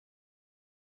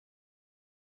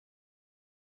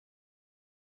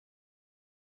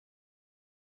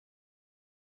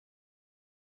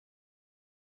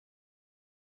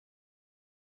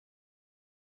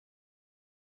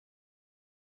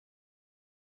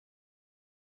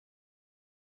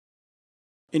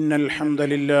إن الحمد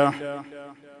لله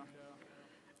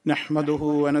نحمده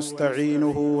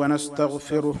ونستعينه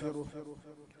ونستغفره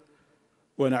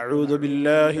ونعوذ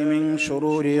بالله من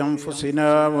شرور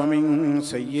أنفسنا ومن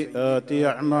سيئات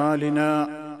أعمالنا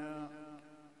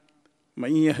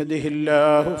من يهده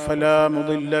الله فلا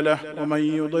مضل له ومن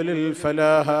يضلل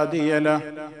فلا هادي له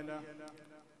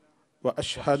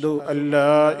وأشهد أن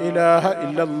لا إله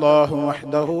إلا الله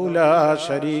وحده لا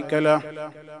شريك له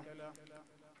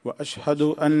وأشهد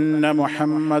أن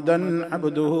محمدًا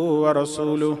عبده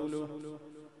ورسوله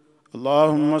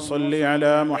اللهم صل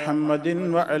على محمد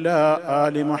وعلى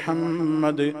آل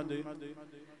محمد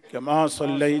كما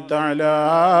صليت على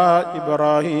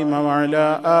إبراهيم وعلى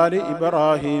آل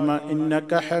إبراهيم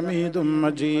إنك حميد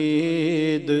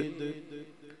مجيد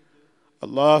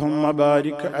اللهم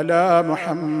بارك على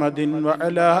محمد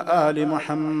وعلى آل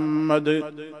محمد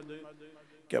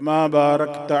كما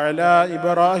باركت على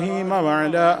إبراهيم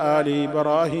وعلى آل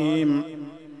إبراهيم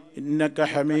إنك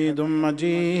حميد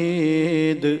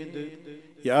مجيد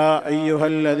يا أيها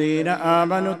الذين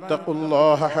آمنوا اتقوا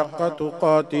الله حق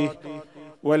تقاته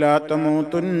ولا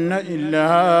تموتن إلا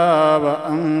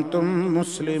وأنتم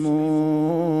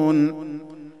مسلمون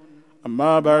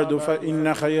أما بعد فإن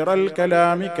خير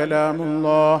الكلام كلام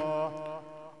الله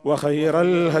وخير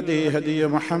الهدي هدي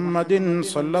محمد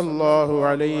صلى الله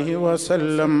عليه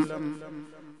وسلم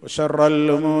وشر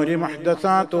الأمور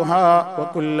محدثاتها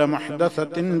وكل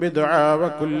محدثة بدعة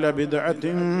وكل بدعة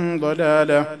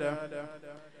ضلالة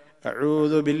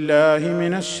أعوذ بالله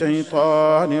من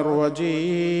الشيطان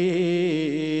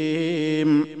الرجيم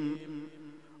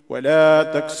ولا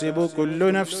تكسب كل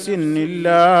نفس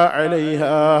إلا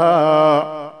عليها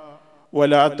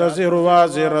ولا تزر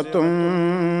وازرة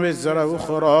وزر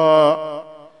أخرى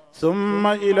ثم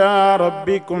إلى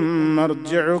ربكم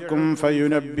مرجعكم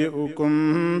فينبئكم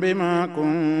بما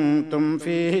كنتم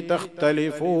فيه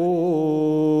تختلفون.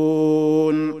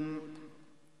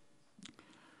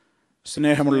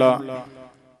 സ്നേഹമുള്ള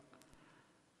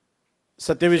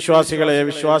സത്യവിശ്വാസികളെ,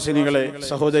 വിശ്വാസിനികളെ,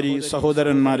 സഹോദരി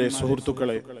സഹോദരന്മാരെ,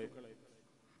 സുഹൃത്തുക്കളെ,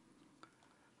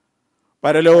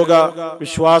 പരലോക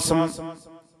വിശ്വാസം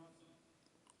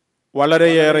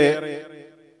വളരെയേറെ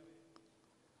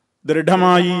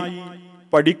ദൃഢമായി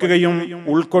പഠിക്കുകയും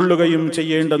ഉൾക്കൊള്ളുകയും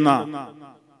ചെയ്യേണ്ടുന്ന,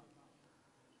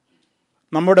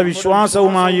 നമ്മുടെ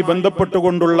വിശ്വാസവുമായി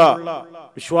ബന്ധപ്പെട്ടുകൊണ്ടുള്ള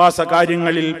വിശ്വാസ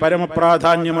കാര്യങ്ങളിൽ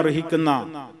പരമപ്രാധാന്യമർഹിക്കുന്ന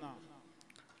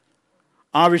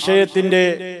ആ വിഷയത്തിന്റെ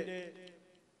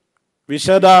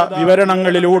വിശദ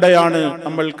വിവരണങ്ങളിലൂടെയാണ്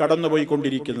നമ്മൾ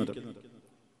കടന്നുപോയിക്കൊണ്ടിരിക്കുന്നത്.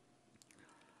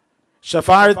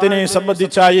 ശഫാഅത്തിനെ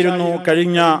സംബന്ധിച്ചായിരുന്നു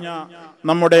കഴിഞ്ഞ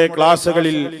നമ്മുടെ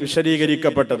ക്ലാസുകളിൽ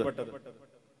വിശദീകരിക്കപ്പെട്ടത്.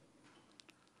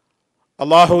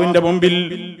 അല്ലാഹുവിന്റെ മുമ്പിൽ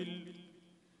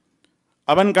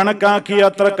അവൻ കണക്കാക്കിയ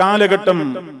അത്ര കാലഘട്ടം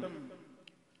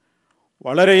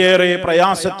വളരെയേറെ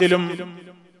പ്രയാസത്തിലും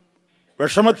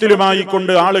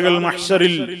വിഷമത്തിലുമായിക്കൊണ്ട് ആളുകൾ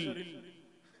മഹ്ശറിൽ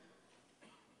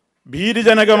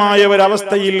ഭീതിജനകമായ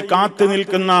ഒരവസ്ഥയിൽ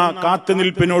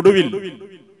കാത്തുനിൽപ്പിനൊടുവിൽ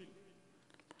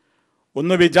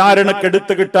ഒന്ന്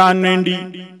വിചാരണക്കെടുത്ത് കിട്ടാൻ വേണ്ടി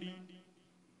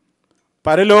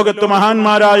പരലോകത്ത്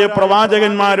മഹാന്മാരായ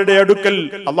പ്രവാചകന്മാരുടെ അടുക്കൽ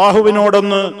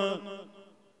അള്ളാഹുവിനോടൊന്ന്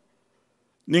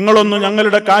നിങ്ങളൊന്ന്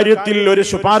ഞങ്ങളുടെ കാര്യത്തിൽ ഒരു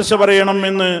ശുപാർശ പറയണം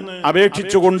എന്ന്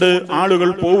അപേക്ഷിച്ചുകൊണ്ട് ആളുകൾ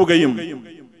പോവുകയും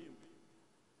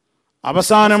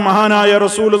അവസാനം മഹാനായ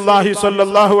റസൂലുള്ളാഹി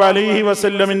സ്വല്ലല്ലാഹു അലൈഹി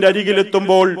വസല്ലമിന്റെ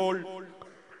അരികിലെത്തുമ്പോൾ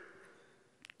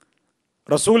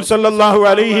റസൂൽ സ്വല്ലല്ലാഹു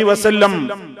അലൈഹി വസല്ലം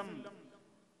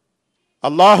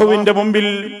അള്ളാഹുവിന്റെ മുമ്പിൽ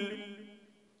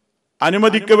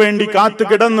അനുമതിക്ക് വേണ്ടി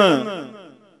കാത്തുകിടന്ന്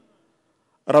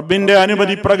റബ്ബിന്റെ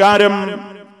അനുമതി പ്രകാരം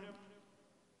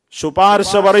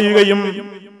ശുപാർശ പറയുകയും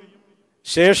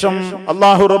ശേഷം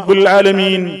അല്ലാഹു റബ്ബുൽ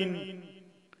ആലമീൻ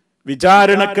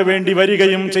വിചാരണക്ക് വേണ്ടി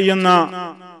വരികയും ചെയ്യുന്ന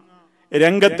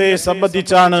രംഗത്തെ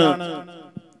സംബന്ധിച്ചാണ്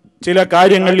ചില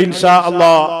കാര്യങ്ങൾ ഇൻഷാ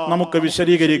അല്ലാഹ് നമുക്ക്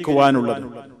വിശദീകരിക്കുവാനുള്ളത്.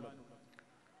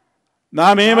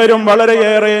 നാം ഏവരും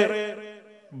വളരെയേറെ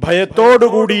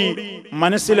ഭയത്തോടുകൂടി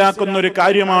മനസ്സിലാക്കുന്ന ഒരു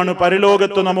കാര്യമാണ്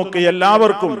പരലോകത്ത് നമുക്ക്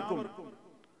എല്ലാവർക്കും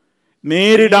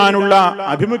നേരിടാനുള്ള,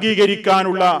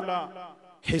 അഭിമുഖീകരിക്കാനുള്ള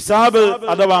ഹിസാബ്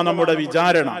അഥവാ നമ്മുടെ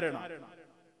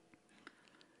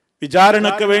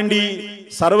വിചാരണക്ക് വേണ്ടി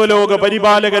സർവലോക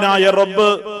പരിപാലകനായ റബ്ബ്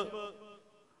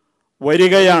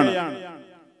വരികയാണ്.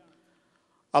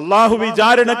 അള്ളാഹു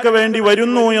വിചാരണക്ക് വേണ്ടി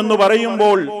വരുന്നു എന്ന്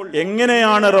പറയുമ്പോൾ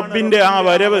എങ്ങനെയാണ് റബ്ബിന്റെ ആ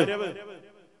വരവ്?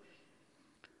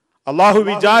 അള്ളാഹു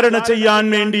വിചാരണ ചെയ്യാൻ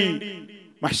വേണ്ടി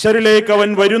മഹ്ശറിലേക്ക് അവൻ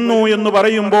വരുന്നു എന്ന്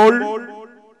പറയുമ്പോൾ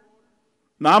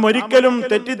നാം ഒരിക്കലും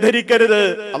തെറ്റിദ്ധരിക്കരുത്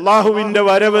അള്ളാഹുവിന്റെ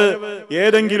വരവ്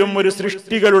ഏതെങ്കിലും ഒരു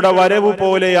സൃഷ്ടികളുടെ വരവ്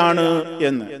പോലെയാണ്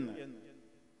എന്ന്.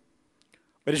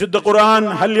 പരിശുദ്ധ ഖുർആൻ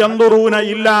ഹൽ യൻദുറൂന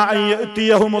ഇല്ലാ അൻ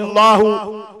യഅതിയഹുമുല്ലാഹു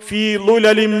ഫീ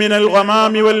ളുലലിൻ മിനൽ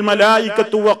ഗമാമി വൽ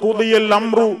മലായികതു വഖുദിയൽ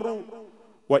അംറു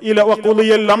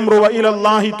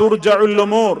വഇലല്ലാഹി തുർജഉൽ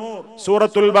ഉമൂർ.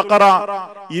 സൂറത്തുൽ ബഖറ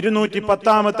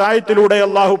 210-ാമത്തെ ആയത്തിലൂടെ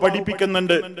അല്ലാഹു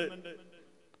പഠിപ്പിക്കുന്നുണ്ട്,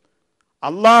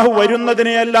 അല്ലാഹു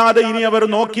വരുന്നതിനെ അല്ലാതെ ഇനി അവർ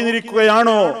നോക്കി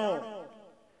നിൽക്കുകയാണോ?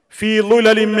 ഫീ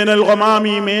ളുലലിൻ മിനൽ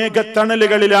ഗമാമി,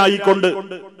 മേഘത്തണലുകളിലായിക്കൊണ്ട്,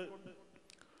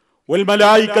 വൽ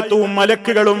മലായികത്തു,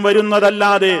 മലക്കുകളും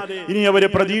വരുന്നതല്ലാതെ ഇനി അവർ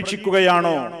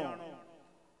പ്രതീക്ഷിക്കുകയാണോ?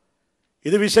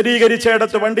 ഇത്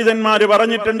വിശദീകരിച്ചിടത്ത് പണ്ഡിതന്മാര്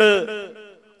പറഞ്ഞിട്ടുണ്ട്,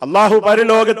 അല്ലാഹു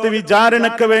പരലോകത്ത്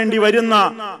വിചാരണയ്ക്ക് വേണ്ടി വരുന്ന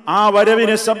ആ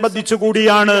വരവിനെ സംബന്ധിച്ചു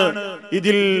കൂടിയാണ്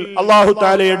ഇതിൽ അല്ലാഹു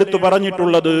തആല എടുത്തു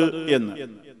പറഞ്ഞിട്ടുള്ളത് എന്ന്.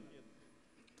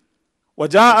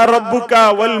 വജാഅ റബ്ബുക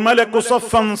വൽ മലകു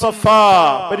സഫൻ സഫാ,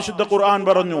 പരിശുദ്ധ ഖുർആൻ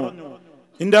പറഞ്ഞു,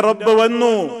 നിന്റെ റബ്ബ്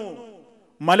വന്നു,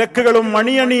 മലക്കുകളും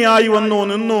മണിയണിയായി വന്നു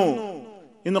നിന്നു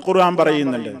എന്ന് ഖുർആൻ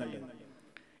പറയുന്നുണ്ട്.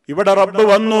 ഇവിടെ റബ്ബ്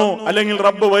വന്നു അല്ലെങ്കിൽ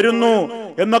റബ്ബ് വരുന്നു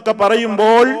എന്നൊക്കെ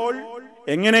പറയുമ്പോൾ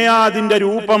എങ്ങനെയാ അതിന്റെ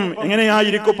രൂപം,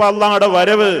 എങ്ങനെയായിരിക്കും അല്ലാഹുവിന്റെ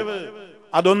വരവ്?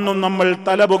 അതൊന്നും നമ്മൾ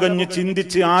തലപുകഞ്ഞ്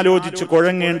ചിന്തിച്ച് ആലോചിച്ച്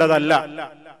കുഴങ്ങേണ്ടതല്ല.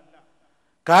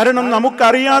 കാരണം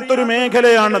നമുക്കറിയാത്തൊരു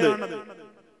മേഖലയാണത്.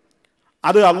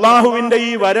 അത് അള്ളാഹുവിന്റെ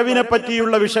ഈ വരവിനെ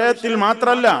പറ്റിയുള്ള വിഷയത്തിൽ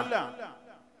മാത്രല്ല,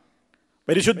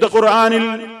 പരിശുദ്ധ ഖുർആനിൽ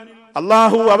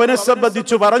അള്ളാഹു അവനെ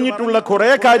സംബന്ധിച്ചു പറഞ്ഞിട്ടുള്ള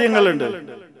കുറെ കാര്യങ്ങളുണ്ട്.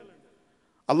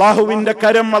 അള്ളാഹുവിന്റെ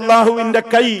കരം, അള്ളാഹുവിന്റെ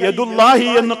കൈ, യദുല്ലാഹി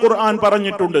എന്ന് ഖുർആൻ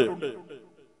പറഞ്ഞിട്ടുണ്ട്.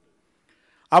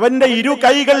 അവന്റെ ഇരു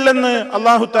കൈകൾ എന്ന്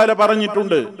അല്ലാഹു തആല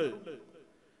പറഞ്ഞിട്ടുണ്ട്.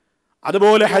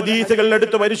 അതുപോലെ ഹദീസുകൾ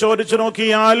എടുത്ത് പരിശോധിച്ചു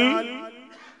നോക്കിയാൽ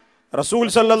റസൂൽ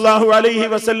സല്ലല്ലാഹു അലൈഹി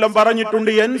വസല്ലം പറഞ്ഞിട്ടുണ്ട്,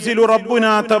 യൻസിലു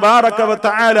റബ്ബുനാ തബാറക വ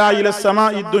തആല ഇല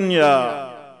സമാഇ ദുനിയാ,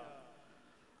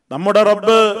 നമ്മുടെ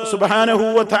റബ്ബ് സുബ്ഹാനഹു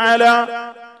വ തആല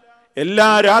എല്ലാ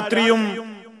രാത്രിയും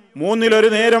മൂന്നിലൊരു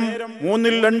നേരം,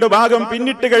 മൂന്നിൽ 2 ഭാഗം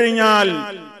പിന്നിട്ട് കഴിഞ്ഞാൽ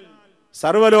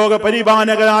സർവലോക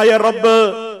പരിപാലകനായ റബ്ബ്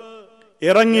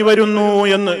ഇറങ്ങി വരുന്നു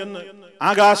എന്ന്,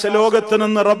 ആകാശലോകത്ത്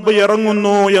നിന്ന് റബ്ബ്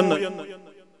ഇറങ്ങുന്നു എന്ന്.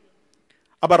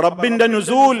 അപ്പൊ റബ്ബിന്റെ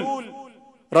നുസൂൽ,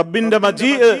 റബ്ബിന്റെ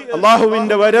മജീ,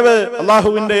 അള്ളാഹുവിന്റെ വരവ്,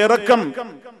 അള്ളാഹുവിന്റെ ഇറക്കം.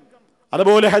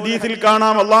 അതുപോലെ ഹദീസിൽ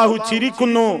കാണാം അള്ളാഹു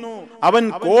ചിരിക്കുന്നു, അവൻ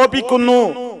കോപിക്കുന്നു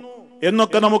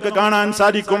എന്നൊക്കെ നമുക്ക് കാണാൻ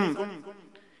സാധിക്കും.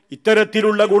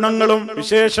 ഇത്തരത്തിലുള്ള ഗുണങ്ങളും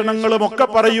വിശേഷണങ്ങളും ഒക്കെ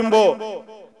പറയുമ്പോ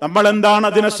നമ്മൾ എന്താണ്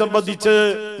അതിനെ സംബന്ധിച്ച്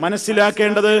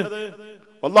മനസ്സിലാക്കേണ്ടത്?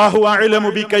 വല്ലാഹു അഅലമു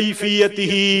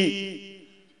ബികൈഫിയതിഹി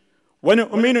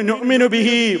വനുഅ്മിനു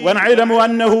ബിഹി വനഅലമു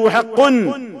അന്നഹു ഹഖ്ഖുൻ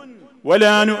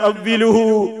വലാ നുഅവ്വിലുഹു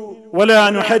വലാ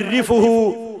നുഹർരിഫുഹു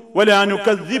വലാ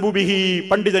നുകദ്ദിബു ബിഹി.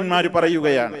 പണ്ഡിതന്മാർ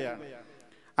പറയുകയാണ്,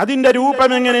 അതിന്റെ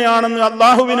രൂപം എങ്ങനെയാണെന്ന്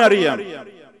അല്ലാഹുവിന് അറിയാം.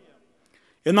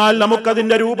 എന്നാൽ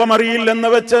നമുക്കതിന്റെ രൂപം അറിയില്ലെന്ന്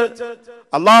വെച്ച്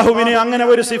അള്ളാഹുവിന് അങ്ങനെ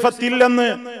ഒരു സിഫത്തില്ലെന്ന്,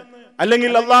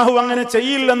 അല്ലെങ്കിൽ അള്ളാഹു അങ്ങനെ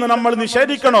ചെയ്യില്ലെന്ന് നമ്മൾ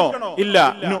നിഷേധിക്കണോ? ഇല്ല.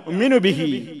 നുഅ്മിനു ബിഹി,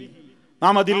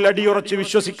 നാം അതിൽ അടിയുറച്ച്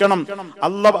വിശ്വസിക്കണം.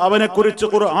 അല്ലാഹ് അവനെ കുറിച്ച്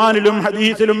ഖുർആനിലും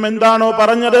ഹദീസിലും എന്താണോ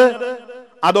പറഞ്ഞത്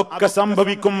അതൊക്കെ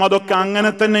സംഭവിക്കും, അതൊക്കെ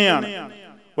അങ്ങനെ തന്നെയാണ്.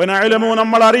 വനഅലമു,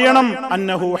 നമ്മൾ അറിയണം,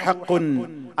 അന്നഹു ഹഖ്ഖുൻ,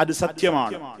 അത്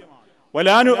സത്യമാണ്.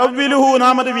 വലാ നുഅവ്വിലുഹു,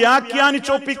 നാം അത്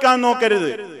വ്യാഖ്യാനിച്ചൊപ്പിക്കാൻ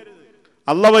നോക്കരുത്.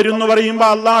 അല്ലാഹ് വരുന്നു പറയുമ്പോ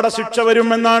അല്ലാഹുടെ ശിക്ഷ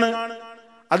വരുമെന്നാണ്,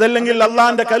 അതല്ലെങ്കിൽ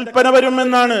അള്ളാന്റെ കൽപ്പന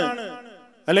വരുമെന്നാണ്,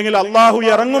 അല്ലെങ്കിൽ അള്ളാഹു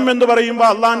ഇറങ്ങും എന്ന് പറയുമ്പോ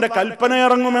അള്ളാന്റെ കൽപ്പന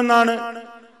ഇറങ്ങുമെന്നാണ്,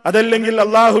 അതല്ലെങ്കിൽ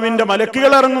അള്ളാഹുവിന്റെ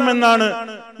മലക്കുകൾ ഇറങ്ങുമെന്നാണ്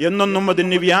എന്നൊന്നും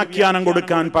അതിന് വ്യാഖ്യാനം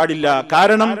കൊടുക്കാൻ പാടില്ല.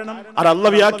 കാരണം അത്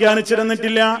അള്ളാഹ്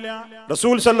വ്യാഖ്യാനിച്ചിരുന്നിട്ടില്ല,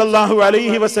 റസൂൽ സല്ലല്ലാഹു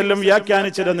അലൈഹി വസല്ലം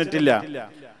വ്യാഖ്യാനിച്ചിരുന്നിട്ടില്ല.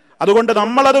 അതുകൊണ്ട്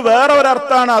നമ്മളത് വേറെ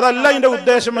ഒരർത്ഥാണ്, അതല്ല അതിന്റെ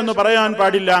ഉദ്ദേശം എന്ന് പറയാൻ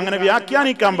പാടില്ല, അങ്ങനെ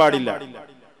വ്യാഖ്യാനിക്കാൻ പാടില്ല.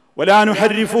 വലാ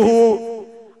നുഹർരിഫുഹു,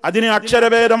 അതിനെ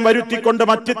അക്ഷരഭേദം വരുത്തിക്കൊണ്ട്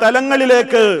മറ്റ്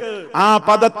തലങ്ങളിലേക്ക് ആ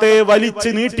പദത്തെ വലിച്ചു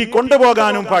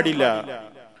നീട്ടിക്കൊണ്ടുപോകാനും പാടില്ല.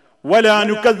 വലാ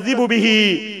നുകദ്ദിബു ബിഹി,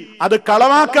 അത്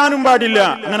കളവാക്കാനും പാടില്ല.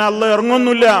 അങ്ങനെ അല്ലാഹ്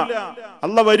ഇറങ്ങുന്നില്ല,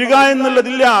 അല്ലാഹ് വരിക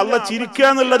എന്നുള്ളതില്ല, അല്ലാഹ് ചിരിക്കുക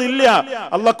എന്നുള്ളതില്ല,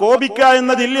 അല്ലാഹ് കോപിക്കുക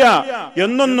എന്നതില്ല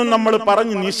എന്നൊന്നും നമ്മൾ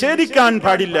പറഞ്ഞ് നിഷേധിക്കാൻ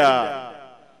പാടില്ല.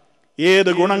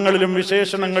 ഏത് ഗുണങ്ങളിലും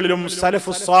വിശേഷണങ്ങളിലും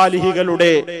സലഫു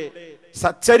സാലിഹികളുടെ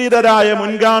സച്ചരിതരായ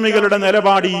മുൻഗാമികളുടെ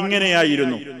നിലപാട്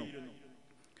ഇങ്ങനെയായിരുന്നു.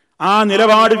 ആ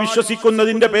നിലപാട്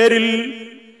വിശ്വസിക്കുന്നതിന്റെ പേരിൽ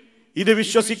ഇത്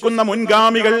വിശ്വസിക്കുന്ന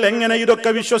മുൻഗാമികൾ എങ്ങനെ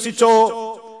ഇതൊക്കെ വിശ്വസിച്ചോ,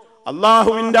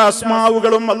 അള്ളാഹുവിന്റെ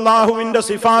അസ്മാവുകളും അള്ളാഹുവിന്റെ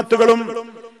സിഫാത്തുകളും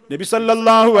നബി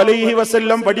സല്ലല്ലാഹു അലൈഹി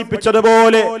വസല്ലം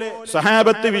പഠിപ്പിച്ചതുപോലെ,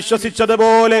 സഹാബത്ത്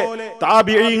വിശ്വസിച്ചതുപോലെ,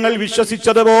 താബിഈങ്ങൾ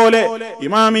വിശ്വസിച്ചതുപോലെ,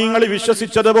 ഇമാമീങ്ങൾ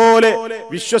വിശ്വസിച്ചതുപോലെ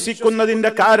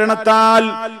വിശ്വസിക്കുന്നതിന്റെ കാരണത്താൽ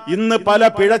ഇന്ന് പല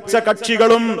പിഴച്ച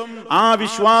കക്ഷികളും ആ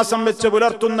വിശ്വാസം വെച്ച്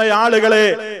പുലർത്തുന്ന ആളുകളെ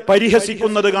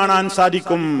പരിഹസിക്കുന്നത് കാണാൻ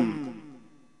സാധിക്കും.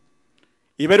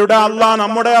 ഇവരുടെ അല്ലാഹ്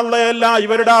നമ്മുടെ അല്ലാഹയല്ല,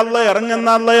 ഇവരുടെ അല്ലാഹ് ഇറങ്ങുന്ന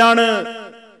അല്ലാഹയാണ്,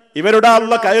 ഇവരുടെ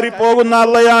അള്ള കയറിപ്പോകുന്ന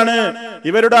അള്ളയാണ്,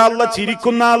 ഇവരുടെ അള്ള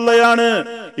ചിരിക്കുന്ന അള്ളയാണ്,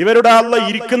 ഇവരുടെ അള്ള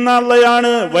ഇരിക്കുന്ന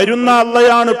അള്ളയാണ്, വരുന്ന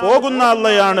അള്ളയാണ്, പോകുന്ന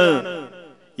അള്ളയാണ്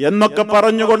എന്നൊക്കെ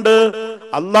പറഞ്ഞുകൊണ്ട്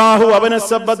അള്ളാഹു അവനെ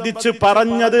സംബന്ധിച്ച്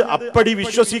പറഞ്ഞത് അപ്പടി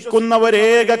വിശ്വസിക്കുന്ന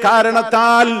ഒരേക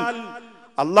കാരണത്താൽ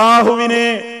അള്ളാഹുവിനെ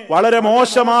വളരെ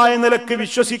മോശമായ നിലക്ക്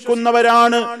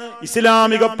വിശ്വസിക്കുന്നവരാണ്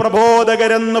ഇസ്ലാമിക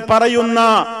പ്രബോധകരെന്ന് പറയുന്ന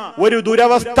ഒരു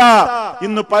ദുരവസ്ഥ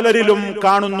ഇന്ന് പലരിലും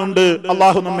കാണുന്നുണ്ട്.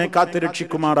 അള്ളാഹു നമ്മെ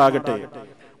കാത്തുരക്ഷിക്കുമാറാകട്ടെ.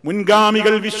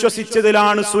 മുൻഗാമികൾ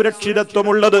വിശ്വസിച്ചതിലാണ്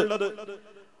സുരക്ഷിതത്വമുള്ളത്.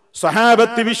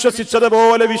 സ്വഹാബത്ത്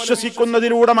വിശ്വസിച്ചതുപോലെ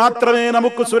വിശ്വസിക്കുന്നതിലൂടെ മാത്രമേ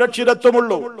നമുക്ക്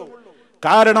സുരക്ഷിതത്വമുള്ളൂ.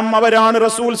 കാരണം അവരാണ്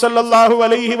റസൂൽ സല്ലല്ലാഹു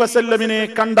അലൈഹി വസല്ലമിനെ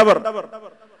കണ്ടവർ,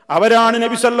 അവരാണ്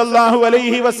നബി സല്ലല്ലാഹു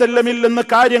അലൈഹി വസല്ലമിൽ നിന്ന്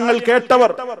കാര്യങ്ങൾ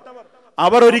കേട്ടവർ.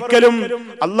 അവർ ഒരിക്കലും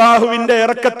അള്ളാഹുവിന്റെ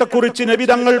ഇറക്കത്തെക്കുറിച്ച് നബി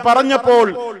തങ്ങൾ പറഞ്ഞപ്പോൾ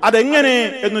അതെങ്ങനെ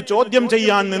എന്ന് ചോദ്യം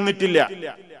ചെയ്യാൻ നിന്നിട്ടില്ല,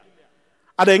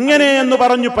 അതെങ്ങനെ എന്ന്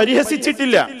പറഞ്ഞു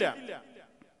പരിഹസിച്ചിട്ടില്ല,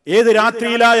 ഏത്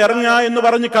രാത്രിയിലാ ഇറങ്ങാ എന്ന്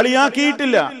പറഞ്ഞ്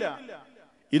കളിയാക്കിയിട്ടില്ല.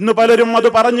 ഇന്ന് പലരും അത്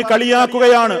പറഞ്ഞ്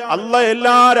കളിയാക്കുകയാണ്. അള്ളാഹ്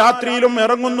എല്ലാ രാത്രിയിലും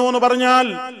ഇറങ്ങുന്നു എന്ന് പറഞ്ഞാൽ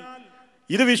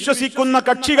ഇത് വിശ്വസിക്കുന്ന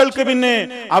കക്ഷികൾക്ക് പിന്നെ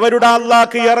അവരുടെ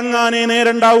അള്ളാഹ്ക്ക് ഇറങ്ങാനേ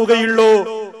നേരണ്ടാവുകയുള്ളൂ,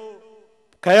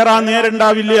 കയറാൻ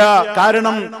നേരണ്ടാവില്ല.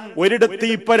 കാരണം ഒരിടത്ത്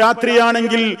ഇപ്പൊ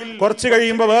രാത്രിയാണെങ്കിൽ കുറച്ചു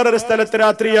കഴിയുമ്പോ വേറൊരു സ്ഥലത്ത്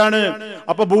രാത്രിയാണ്.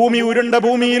 അപ്പൊ ഭൂമി ഉരുണ്ട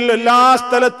ഭൂമിയിൽ എല്ലാ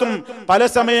സ്ഥലത്തും പല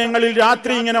സമയങ്ങളിൽ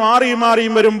രാത്രി ഇങ്ങനെ മാറിയും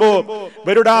മാറിയും വരുമ്പോ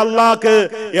ഇവരുടെ അള്ളാഹ്ക്ക്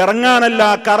ഇറങ്ങാനല്ല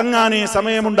കറങ്ങാനേ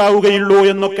സമയമുണ്ടാവുകയുള്ളൂ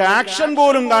എന്നൊക്കെ ആക്ഷൻ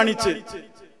പോലും കാണിച്ച്,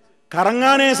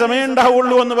 കറങ്ങാനേ സമയം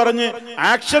ഉണ്ടാവുള്ളൂ എന്ന് പറഞ്ഞ്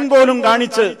ആക്ഷൻ പോലും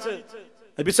കാണിച്ച്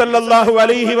നബി സല്ലല്ലാഹു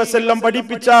അലൈഹി വസല്ലം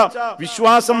പഠിപ്പിച്ച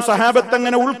വിശ്വാസം സഹാബത്ത്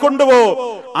എങ്ങനെ ഉൾക്കൊണ്ടുവോ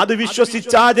അത്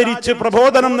വിശ്വസിച്ചാചരിച്ച്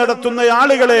പ്രബോധനം നടത്തുന്ന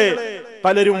ആളുകളെ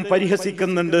പലരും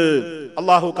പരിഹസിക്കുന്നുണ്ട്.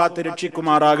 അള്ളാഹു കാത്ത്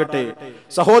രക്ഷിക്കുമാറാകട്ടെ.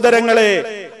 സഹോദരങ്ങളെ,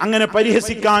 അങ്ങനെ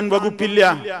പരിഹസിക്കാൻ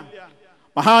വകുപ്പില്ല.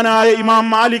 മഹാനായ ഇമാം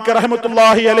മാലിക്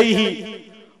റഹ്മത്തുള്ളാഹി അലൈഹി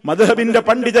മദ്ഹബിന്റെ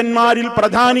പണ്ഡിതന്മാരിൽ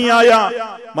പ്രധാനിയായ,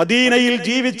 മദീനയിൽ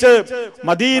ജീവിച്ച്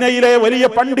മദീനയിലെ വലിയ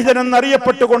പണ്ഡിതൻ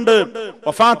എന്നറിയപ്പെട്ടുകൊണ്ട്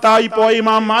വഫാത്തായി പോയ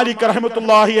ഇമാം മാലിക്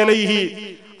റഹ്മത്തുള്ളാഹി അലൈഹി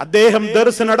അദ്ദേഹം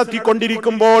ദർസ്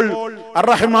നടത്തിക്കൊണ്ടിരിക്കുമ്പോൾ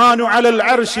അർറഹ്മാനു അലൽ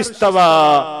അർശി ഇസ്തവാ,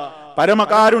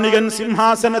 പരമകാരുണികൻ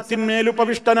സിംഹാസനത്തിന്മേൽ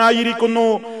ഉപവിഷ്ടനായിരിക്കുന്നു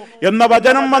എന്ന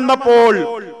വചനം വന്നപ്പോൾ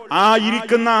ആ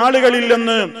ഇരിക്കുന്ന ആളുകളിൽ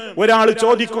നിന്ന് ഒരാൾ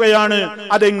ചോദിക്കുകയാണ്,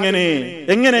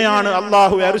 എങ്ങനെയാണ്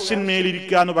അള്ളാഹു അർശിന്മേൽ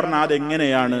ഇരിക്കുക എന്ന് പറഞ്ഞാൽ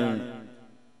അതെങ്ങനെയാണ്?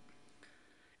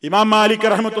 ഇമാം മാലിക്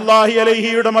റഹ്മത്തുള്ളാഹി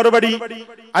അലൈഹിയുടെ മറുപടി,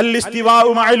 അൽ ഇസ്തിവാഉ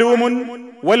മഅലൂമുൻ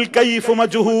വൽ കൈഫു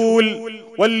മജ്ഹൂൽ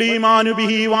വൽ ഈമാനു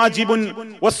ബിഹി വാജിബുൻ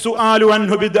വസ്സുആലു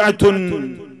അൻഹു ബിദ്അത്തുൻ.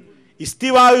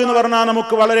 ഇസ്തിവാ എന്ന് പറഞ്ഞാൽ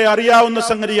നമുക്ക് വളരെ അറിയാവുന്ന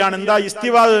സംഗതിയാണ്. എന്താ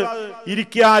ഇസ്തിവാ?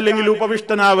 ഇരിക്കുക അല്ലെങ്കിൽ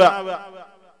ഉപവിഷ്ടനാവുക.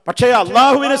 പക്ഷേ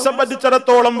അള്ളാഹുവിനെ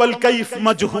സംബന്ധിച്ചിടത്തോളം വൽ കൈഫ്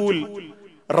മജ്ഹൂൽ,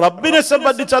 റബ്ബിനെ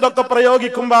സംബന്ധിച്ച് അതൊക്കെ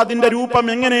പ്രയോഗിക്കുമ്പോൾ അതിന്റെ രൂപം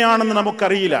എങ്ങനെയാണെന്ന്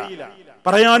നമുക്കറിയില്ല,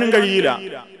 പറയാനും കഴിയില്ല.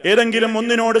 ഏതെങ്കിലും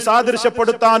ഒന്നിനോട്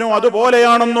സാദൃശ്യപ്പെടുത്താനോ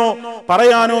അതുപോലെയാണെന്നോ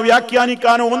പറയാനോ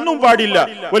വ്യാഖ്യാനിക്കാനോ ഒന്നും പാടില്ല.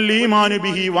 വൽ ഈമാനു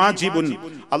ബിഹി വാജിബുൻ,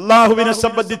 അള്ളാഹുവിനെ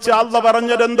സംബന്ധിച്ച് അള്ളാഹ്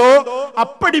പറഞ്ഞതെന്തോ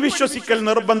അപ്പടി വിശ്വസിക്കൽ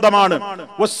നിർബന്ധമാണ്.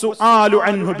 വസ്സുആലു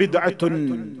അൻഹു ബിദ്അത്തുൻ,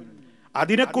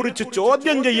 അതിനെക്കുറിച്ച്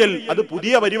ചോദ്യം ചെയ്യൽ അത്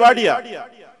പുതിയ പരിപാടിയാണ്.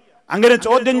 അങ്ങനെ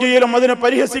ചോദ്യം ചെയ്യലും അതിനെ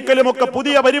പരിഹസിക്കലും ഒക്കെ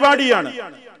പുതിയ പരിപാടിയാണ്.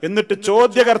 എന്നിട്ട്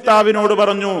ചോദ്യകർത്താവിനോട്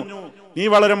പറഞ്ഞു, നീ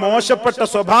വളരെ മോശപ്പെട്ട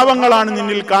സ്വഭാവങ്ങളാണ്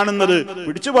നിന്നിൽ കാണുന്നത്,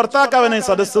 പിടിച്ചു പുറത്താക്കവനെ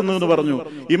സദസ്സെന്ന് എന്ന് പറഞ്ഞു.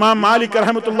 ഇമാം മാലിക്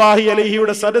റഹ്മത്തുള്ളാഹി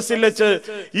അലൈഹിയുടെ സദസ്സിൽ വെച്ച്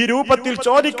ഈ രൂപത്തിൽ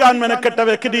ചോദിക്കാൻ മെനക്കെട്ട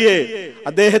വ്യക്തിയെ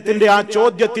അദ്ദേഹത്തിന്റെ ആ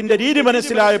ചോദ്യത്തിന്റെ രീതി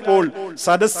മനസ്സിലായപ്പോൾ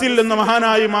സദസ്സിൽ നിന്ന്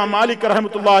മഹാനായ ഇമാം മാലിക്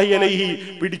റഹ്മത്തുള്ളാഹി അലൈഹി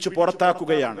പിടിച്ചു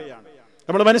പുറത്താക്കുകയാണ്.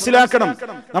 നമ്മൾ മനസ്സിലാക്കണം,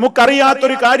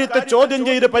 നമുക്കറിയാത്തൊരു കാര്യത്തെ ചോദ്യം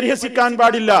ചെയ്ത് പരിഹസിക്കാൻ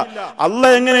പാടില്ല.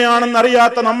 അള്ളാഹ് എങ്ങനെയാണെന്ന്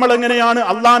അറിയാത്ത നമ്മൾ എങ്ങനെയാണ്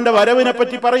അള്ളാന്റെ വരവിനെ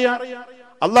പറ്റി പറയാ,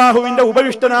 അള്ളാഹുവിന്റെ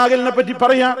ഉപവിഷ്ടനാകലിനെ പറ്റി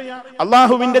പറയാ,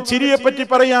 അള്ളാഹുവിന്റെ ചിരിയെ പറ്റി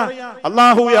പറയാ,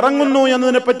 അള്ളാഹു ഇറങ്ങുന്നു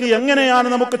എന്നതിനെ പറ്റി എങ്ങനെയാണ്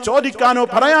നമുക്ക് ചോദിക്കാനോ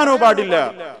പറയാനോ പാടില്ല.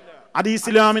 അത്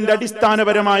ഇസ്ലാമിന്റെ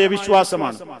അടിസ്ഥാനപരമായ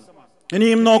വിശ്വാസമാണ്.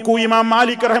 ഇനിയും നോക്കൂ, ഇമാം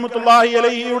മാലിക് റഹ്മത്തുള്ളാഹി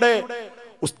അലൈഹിയുടെ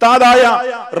ഉസ്താദായ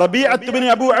റബീഅത്ത് ബിൻ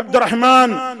അബൂ അബ്ദുറഹ്മാൻ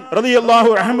റളിയല്ലാഹു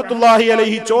റഹ്മത്തുള്ളാഹി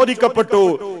അലൈഹി ചോദിക്കപ്പെട്ടു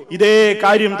ഇതേ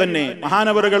കാര്യം തന്നെ.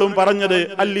 മഹാനവറുകളും പറഞ്ഞത്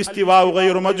അൽ ഇസ്തിവാഉ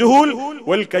ഗൈറു മജ്ഹൂൽ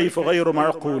വൽ കൈഫു ഗൈറു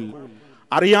മഅഖൂൽ.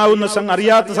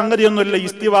 അറിയാത്ത സംഗതിയൊന്നുമില്ല.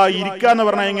 ഇസ്തിവാ ഇരിക്കുക എന്ന്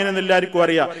പറഞ്ഞാൽ എങ്ങനെയെന്ന് എല്ലാവർക്കും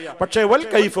അറിയാം. പക്ഷേ വൽ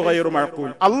കൈഫു ഗൈറു മഅഖൂൽ,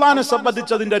 അള്ളാഹിനെ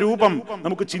സംബന്ധിച്ചതിന്റെ രൂപം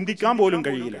നമുക്ക് ചിന്തിക്കാൻ പോലും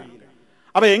കഴിയില്ല.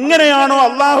 അപ്പൊ എങ്ങനെയാണോ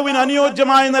അള്ളാഹുവിന്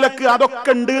അനുയോജ്യമായ നിലക്ക്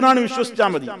അതൊക്കെ ഉണ്ട് എന്നാണ്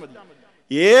വിശ്വസിച്ചാൽ മതി.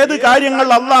 ഏത് കാര്യങ്ങൾ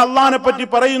അള്ളാഹിനെ പറ്റി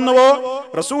പറയുന്നുവോ,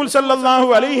 റസൂൽ സല്ലല്ലാഹു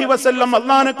അലൈഹി വസല്ലം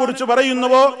അള്ളാഹിനെ കുറിച്ച്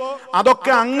പറയുന്നുവോ,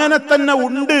 അതൊക്കെ അങ്ങനെ തന്നെ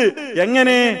ഉണ്ട്.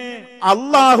 എങ്ങനെ?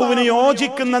 അള്ളാഹുവിന്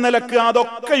യോജിക്കുന്ന നിലക്ക്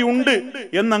അതൊക്കെയുണ്ട്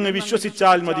എന്നങ്ങ്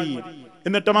വിശ്വസിച്ചാൽ മതി.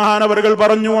 എന്നിട്ട് മഹാനവറുകൾ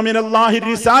പറഞ്ഞു, മിനല്ലാഹി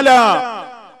റിസാല,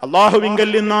 അല്ലാഹുവിങ്കൽ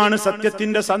നിന്നാണ്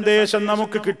സത്യത്തിന്റെ സന്ദേശം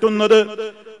നമുക്ക് കിട്ടുന്നത്.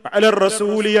 അലർ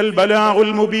റസൂലിയൽ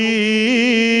ബലാഗുൽ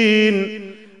മുബീൻ,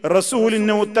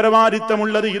 റസൂലിന്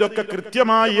ഉത്തരവാദിത്തമുള്ളത് ഇതൊക്കെ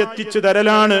കൃത്യമായി എത്തിച്ചു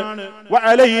തരലാണ്.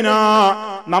 വഅലൈനാ,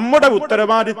 നമ്മുടെ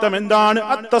ഉത്തരവാദിത്തം എന്താണ്?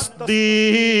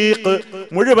 അത്തസ്ദീഖ്,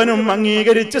 മുഴുവനും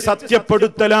അംഗീകരിച്ച്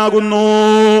സത്യപ്പെടുത്തലാകുന്നു.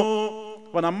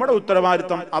 അപ്പൊ നമ്മുടെ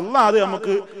ഉത്തരവാദിത്തം അത്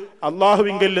നമുക്ക്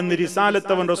അള്ളാഹുവിങ്കൽ നിന്ന്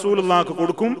റിസാലത്ത് അവൻ റസൂലുള്ളാഹിക്ക്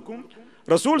കൊടുക്കും.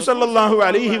 റസൂൽ സല്ലല്ലാഹു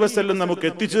അലൈഹി വസല്ലം നമുക്ക്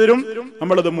എത്തിച്ചു തരും.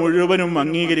 നമ്മളത് മുഴുവനും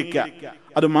അംഗീകരിക്കുക.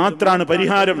 അത് മാത്രാണ്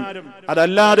പരിഹാരം.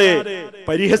 അതല്ലാതെ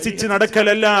പരിഹസിച്ച്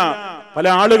നടക്കലല്ല. പല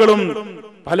ആളുകളും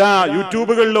പല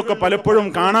യൂട്യൂബുകളിലൊക്കെ പലപ്പോഴും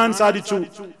കാണാൻ സാധിച്ചു,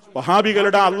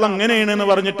 വഹാബികളുടെ അള്ള എങ്ങനെയാണെന്ന്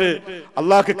പറഞ്ഞിട്ട്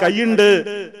അള്ളാഹ്ക്ക് കൈയുണ്ട്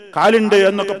കാലുണ്ട്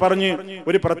എന്നൊക്കെ പറഞ്ഞ്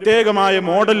ഒരു പ്രത്യേകമായ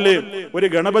മോഡലില് ഒരു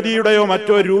ഗണപതിയുടെയോ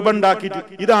മറ്റോ രൂപം ഉണ്ടാക്കിയിട്ട്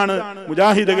ഇതാണ്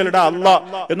മുജാഹിദുകളുടെ അള്ള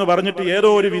എന്ന് പറഞ്ഞിട്ട്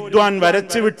ഏതോ ഒരു വിദ്വാൻ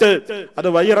വരച്ചു വിട്ട് അത്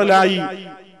വൈറലായി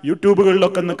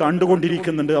യൂട്യൂബുകളിലൊക്കെ ഒന്ന്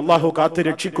കണ്ടുകൊണ്ടിരിക്കുന്നുണ്ട്. അള്ളാഹു കാത്ത്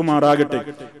രക്ഷിക്കുമാറാകട്ടെ.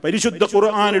 പരിശുദ്ധ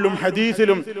ഖുർആനിലും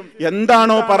ഹദീസിലും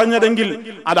എന്താണോ പറഞ്ഞതെങ്കിൽ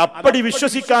അത് അപ്പടി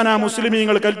വിശ്വസിക്കാനാ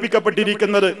മുസ്ലിമീങ്ങൾ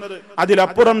കൽപ്പിക്കപ്പെട്ടിരിക്കുന്നത്.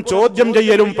 അതിലപ്പുറം ചോദ്യം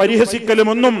ചെയ്യലും പരിഹസിക്കലും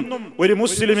ഒന്നും ഒരു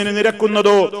മുസ്ലിമിന്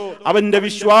നിരക്കുന്നതോ അവന്റെ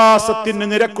വിശ്വാസത്തിന്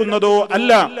നിരക്കുന്നതോ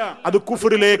അല്ല. അത്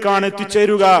കുഫറിലേക്കാണ്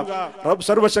എത്തിച്ചേരുക.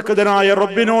 സർവശക്തനായ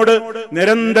റബ്ബിനോട്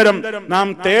നിരന്തരം നാം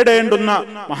തേടേണ്ടുന്ന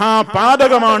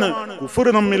മഹാപാതകമാണ് കുഫർ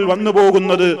നമ്മിൽ വന്നു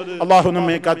പോകുന്നത്. അള്ളാഹു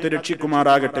നമ്മെ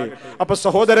രക്ഷിക്കുമാറാകട്ടെ. അപ്പൊ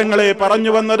സഹോദരങ്ങളെ,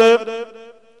 പറഞ്ഞു വന്നത്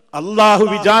അള്ളാഹു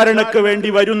വിചാരണക്ക് വേണ്ടി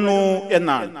വരുന്നു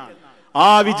എന്നാണ്. ആ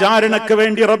വിചാരണക്ക്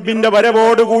വേണ്ടി റബ്ബിന്റെ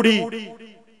വരവോടുകൂടി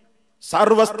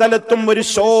സർവസ്ഥലത്തും ഒരു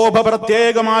ശോഭ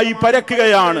പ്രത്യേകമായി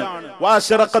പരക്കുകയാണ്.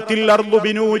 വാശറഖത്തിൽ അർളു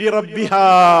ബിനൂരി റബ്ബിഹാ,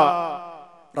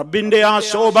 റബ്ബിന്റെ ആ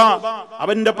ശോഭ,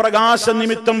 അവന്റെ പ്രകാശ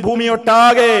നിമിത്തം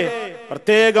ഭൂമിയൊട്ടാകെ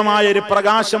പ്രത്യേകമായ ഒരു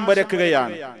പ്രകാശം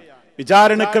പരക്കുകയാണ്.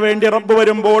 വിചാരണക്ക് വേണ്ടി റബ്ബ്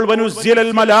വരുമ്പോൾ വനുസ്സിലൽ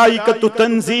മലായികത്തു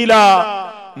തൻസീല,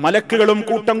 മലക്കുകളും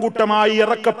കൂട്ടം കൂട്ടമായി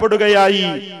ഇറക്കപ്പെടുകയായി.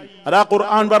 അതാ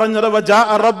ഖുർആൻ പറഞ്ഞത് വജാഅ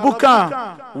റബ്ബുക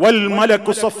വൽ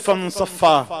മലക്കു സഫൻ സഫ,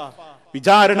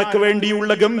 വിചാരണക്ക്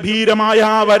വേണ്ടിയുള്ള ഗംഭീരമായ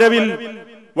ആ വരവിൽ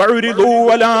വഉരിദു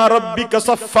വലാ റബ്ബിക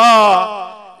സഫ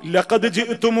ലഖദ്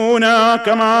ജിഅ്തുമൂനാ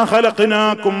കമാ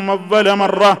ഖലഖനാകും അവ്വല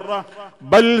മറ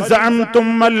ബൽ സഅംതും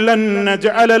അല്ലൻ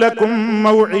നജ്അല ലക്കും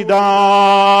മൗഇദാ.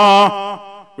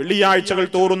 വെള്ളിയാഴ്ചകൾ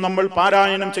തോറും നമ്മൾ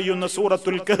പാരായണം ചെയ്യുന്ന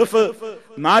സൂറത്തുൽ കഹ്ഫ്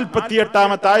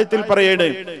 48-ാമത്തെ ആയത്തിൽ പറയണേ,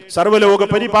 സർവ്വലോക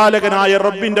പരിപാലകനായ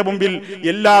റബ്ബിന്റെ മുമ്പിൽ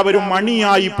എല്ലാവരും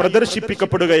മണിയായി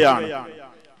പ്രദർശിപ്പിക്കപ്പെടുകയാണ്.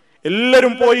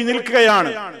 എല്ലാവരും പോയി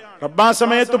നിൽക്കുകയാണ്. റബ്ബാ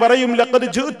സമയത്ത് പറയും ലഖദ്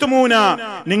ജിഅ്തുമൂന,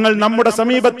 നിങ്ങൾ നമ്മുടെ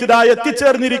സമീപത്തിതായി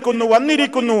എത്തിച്ചേർന്നിരിക്കുന്നു,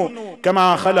 വന്നിരിക്കുന്നു. കമാ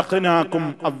ഖലഖനാകും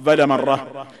അവ്വല മറ,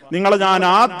 നിങ്ങളെ ഞാൻ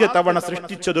ആദ്യ തവണ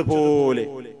സൃഷ്ടിച്ചതുപോലെ,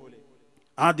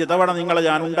 ആദ്യ തവണ നിങ്ങളെ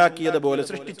ഞാൻ ഉണ്ടാക്കിയതുപോലെ,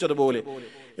 സൃഷ്ടിച്ചതുപോലെ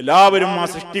എല്ലാവരും ആ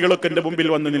സൃഷ്ടികളൊക്കെ എന്റെ മുമ്പിൽ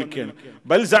വന്ന് നിൽക്കുകയാണ്.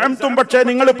 ബൽ സഅംതും, പക്ഷേ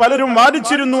നിങ്ങൾ പലരും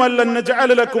വാദിച്ചിരുന്നു അല്ലൻ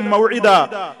നജ്അല ലക്കും മൗഇദ,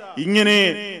 ഇങ്ങനെ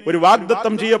ഒരു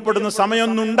വാഗ്ദത്തം ചെയ്യപ്പെടുന്ന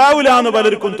സമയമൊന്നും ഉണ്ടാവില്ല എന്ന്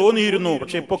പലർക്കും തോന്നിയിരുന്നു.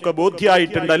 പക്ഷെ ഇപ്പൊക്കെ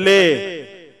ബോധ്യമായിട്ടുണ്ടല്ലേ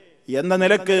എന്ന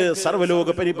നിലക്ക് സർവ്വലോക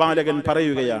പരിപാലകൻ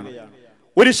പറയുകയാണ്.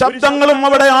 ഒരു ശബ്ദങ്ങളും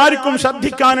അവിടെ ആർക്കും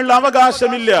ശ്രദ്ധിക്കാനുള്ള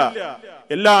അവകാശമില്ല.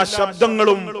 എല്ലാ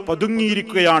ശബ്ദങ്ങളും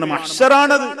പതുങ്ങിയിരിക്കുകയാണ്.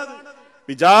 മഹ്ശറാണത്.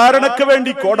 വിചാരണക്ക്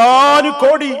വേണ്ടി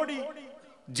കോടാനുകോടി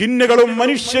ജിന്നുകളും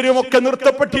മനുഷ്യരും ഒക്കെ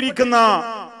നിർത്തപ്പെട്ടിരിക്കുന്ന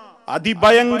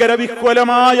അതിഭയങ്കര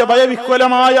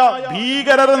ഭയവിഹ്വലമായ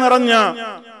ഭീകരത നിറഞ്ഞ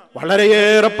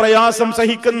വളരെയേറെ പ്രയാസം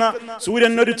സഹിക്കുന്ന,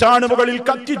 സൂര്യൻ ഒരു ചാണുമുകളിൽ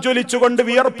കത്തിജ്വലിച്ചുകൊണ്ട്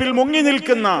വിയർപ്പിൽ മുങ്ങി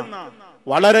നിൽക്കുന്ന,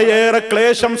 വളരെയേറെ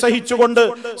ക്ലേശം സഹിച്ചുകൊണ്ട്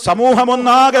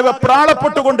സമൂഹമൊന്നാകെ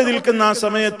വെപ്രാളപ്പെട്ടുകൊണ്ട് നിൽക്കുന്ന ആ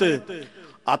സമയത്ത്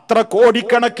അത്ര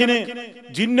കോടിക്കണക്കിന്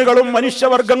ജിന്നുകളും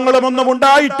മനുഷ്യവർഗങ്ങളും ഒന്നും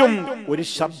ഉണ്ടായിട്ടും ഒരു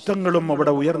ശബ്ദങ്ങളും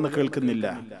അവിടെ ഉയർന്നു കേൾക്കുന്നില്ല.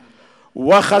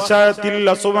 വഖശഅത്തിൽ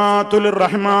അസ്വാതുൽ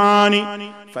റഹ്മാനി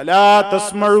ഫലാ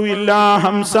തസ്മഉ ഇല്ലാ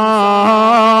ഹംസാ,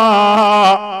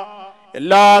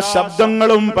 എല്ലാ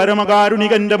ശബ്ദങ്ങളും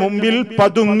പരമകാരുണികന്റെ മുമ്പിൽ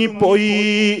പതുങ്ങിപ്പോയി.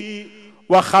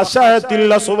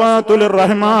 വഖശഅത്തിൽ അസ്വാതുൽ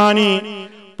റഹ്മാനി,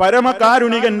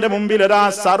 പരമകാരുണികന്റെ മുമ്പിൽ അതാ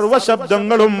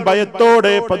സർവശബ്ദങ്ങളും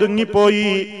ഭയത്തോടെ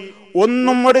പതുങ്ങിപ്പോയി.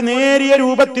 ഒന്നും ഒരു നേരിയ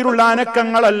രൂപത്തിലുള്ള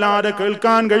അനക്കങ്ങളല്ലാതെ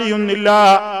കേൾക്കാൻ കഴിയുന്നില്ല.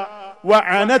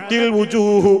 വഅനത്തിൽ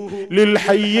വുജൂഹു ലിൽ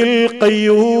ഹയ്യിൽ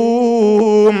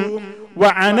ഖയ്യൂം,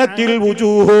 വഅനത്തിൽ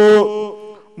വുജൂഹു,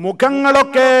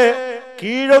 മുഖങ്ങളൊക്കെ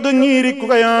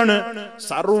കീഴൊതുങ്ങിയിരിക്കുകയാണ്.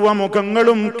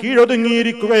 സർവമുഖങ്ങളും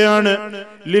കീഴൊതുങ്ങിയിരിക്കുകയാണ്.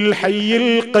 ലിൽ ഹയ്യിൽ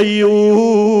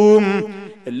ഖയ്യൂം,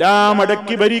 എല്ലാം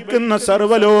അടക്കി ഭരിക്കുന്ന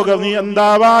സർവലോക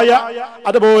നിയന്താവായ,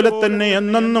 അതുപോലെ തന്നെ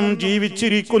എന്നെന്നും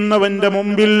ജീവിച്ചിരിക്കുന്നവന്റെ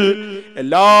മുമ്പിൽ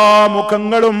എല്ലാ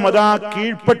മുഖങ്ങളും അതാ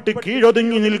കീഴ്പ്പെട്ട്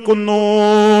കീഴൊതുങ്ങി നിൽക്കുന്നു.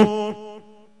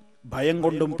 ഭയം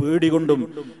കൊണ്ടും പേടി കൊണ്ടും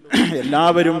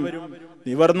എല്ലാവരും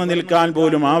നിവർന്നു നിൽക്കാൻ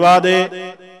പോലും ആവാതെ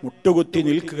മുട്ടുകുത്തി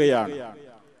നിൽക്കുകയാണ്.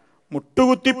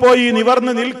 മുട്ടുകുത്തിപ്പോയി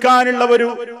നിവർന്ന് നിൽക്കാനുള്ള ഒരു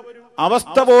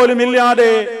അവസ്ഥ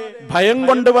പോലുമില്ലാതെ ഭയം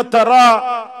കൊണ്ട്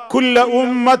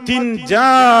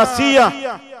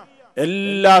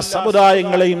എല്ലാ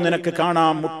സമുദായങ്ങളെയും നിനക്ക്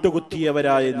കാണാം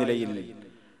മുട്ടുകുത്തിയവരായ നിലയിൽ.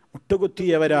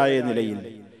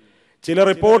 ചില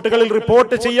റിപ്പോർട്ടുകളിൽ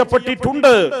റിപ്പോർട്ട്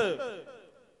ചെയ്യപ്പെട്ടിട്ടുണ്ട്,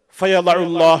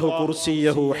 അള്ളാഹു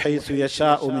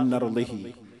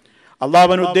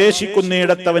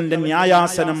ഉദ്ദേശിക്കുന്നിടത്ത് അവന്റെ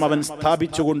ന്യായാസനം അവൻ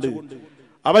സ്ഥാപിച്ചുകൊണ്ട്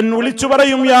അവൻ വിളിച്ചു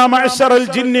പറയും, യാ മഅ്ശറൽ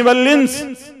ജിന്നി വൽ ഇൻസ്,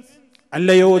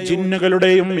 അല്ലയോ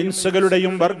ജിന്നുകളുടെയും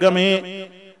ഇൻസുകളുടെയും വർഗമേ,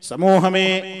 സമൂഹമേ,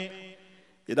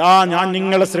 ഇതാ ഞാൻ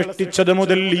നിങ്ങളെ സൃഷ്ടിച്ചത്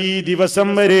മുതൽ ഈ ദിവസം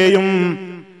വരെയും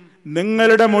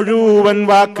നിങ്ങളുടെ മുഴുവൻ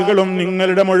വാക്കുകളും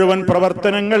നിങ്ങളുടെ മുഴുവൻ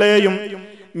പ്രവർത്തനങ്ങളെയും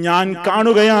ഞാൻ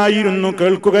കാണുകയായിരുന്നു,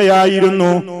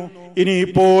 കേൾക്കുകയായിരുന്നു.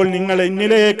 ഇനിയിപ്പോൾ നിങ്ങൾ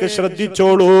എന്നിലേക്ക്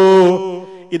ശ്രദ്ധിച്ചോളൂ.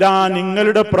 ഇതാ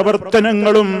നിങ്ങളുടെ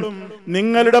പ്രവർത്തനങ്ങളും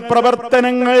നിങ്ങളുടെ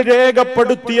പ്രവർത്തനങ്ങൾ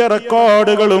രേഖപ്പെടുത്തിയ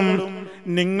റെക്കോർഡുകളും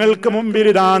നിങ്ങൾക്ക് മുമ്പിൽ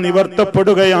ഇതാ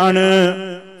നിവർത്തപ്പെടുകയാണ്.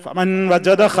 ഫമൻ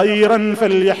വജദ ഖൈറൻ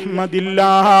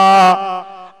ഫൽയഹ്മദില്ലാഹ്,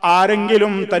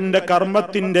 ആരെങ്കിലും തന്റെ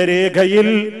കർമ്മത്തിന്റെ രേഖയിൽ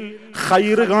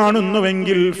ഖൈർ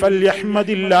കാണുന്നുവെങ്കിൽ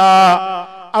ഫൽയഹ്മദില്ലാഹ്,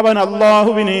 അവൻ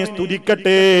അല്ലാഹുവിനെ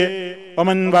സ്തുതിക്കട്ടെ.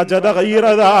 വമൻ വജദ ഗൈറ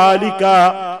ദാലിക,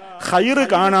 ഖൈർ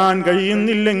കാണാൻ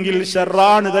കഴിയുന്നില്ലെങ്കിൽ,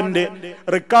 ഷർറാണ് തന്റെ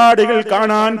റെക്കോർഡുകൾ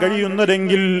കാണാൻ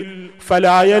കഴിയുന്നതെങ്കിൽ,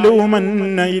 ഫലാ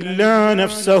യലൂമന്ന ഇല്ലാ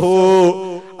നഫ്സഹു,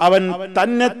 അവൻ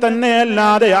തന്നെ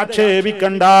അല്ലാതെ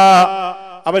ആക്ഷേപിക്കണ്ട,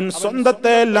 അവൻ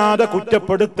സ്വന്തത്തെ അല്ലാതെ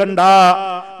കുറ്റപ്പെടുത്തണ്ട.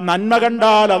 നന്മ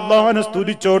കണ്ടാൽ അല്ലാഹുവിനെ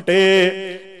സ്തുതിച്ചോട്ടെ,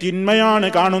 തിന്മയാണ്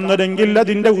കാണുന്നതെങ്കിൽ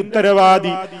അതിന്റെ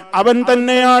ഉത്തരവാദി അവൻ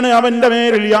തന്നെയാണ്. അവന്റെ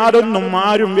മേലിൽ യാതൊന്നും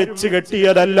ആരും വെച്ച്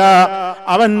കെട്ടിയതല്ല,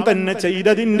 അവൻ തന്നെ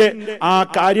ചെയ്തതിന്റെ ആ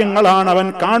കാര്യങ്ങളാണ് അവൻ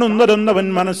കാണുന്നതെന്നവൻ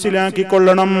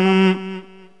മനസ്സിലാക്കിക്കൊള്ളണം.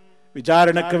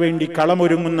 വിചാരണയ്ക്ക് വേണ്ടി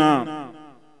കളമൊരുങ്ങുന്ന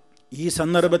ഈ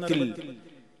സന്ദർഭത്തിൽ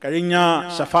കഴിഞ്ഞ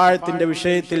ശഫാഅത്തിന്റെ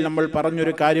വിഷയത്തിൽ നമ്മൾ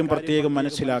പറഞ്ഞൊരു കാര്യം പ്രത്യേകം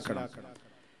മനസ്സിലാക്കണം.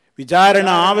 വിചാരണ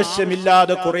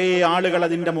ആവശ്യമില്ലാതെ കുറെ ആളുകൾ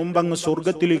അതിന്റെ മുമ്പങ്ങ്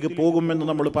സ്വർഗത്തിലേക്ക് പോകുമെന്ന്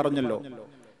നമ്മൾ പറഞ്ഞല്ലോ.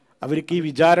 അവർക്ക് ഈ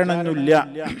വിചാരണ ഒന്നുമില്ല,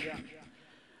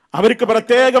 അവർക്ക്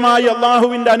പ്രത്യേകമായി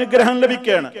അള്ളാഹുവിന്റെ അനുഗ്രഹം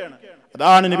ലഭിക്കുകയാണ്.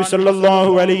 അതാണ് നബി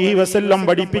സല്ലല്ലാഹു അലൈഹി വസല്ലം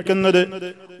പഠിപ്പിക്കുന്നത്,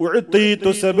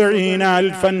 ഉഅ്തീതു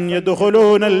 70000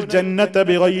 യദ്ഖുലൂനൽ ജന്നത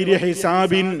ബിഗൈരി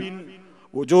ഹിസാബിൻ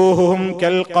وجوههم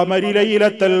كالقمر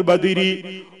ليلة البدر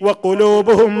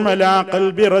وقلوبهم على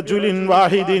قلب رجل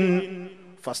واحد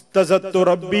فاستزدت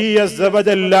ربي عز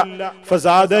وجل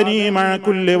فزادني مع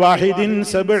كل واحد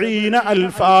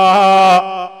 70,000.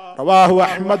 റവാഹു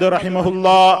അഹ്മദ്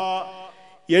റഹിമഹുല്ലാ.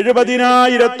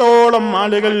 70,000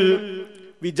 ആളുകൾ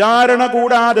വിചാരണ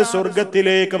കൂടാതെ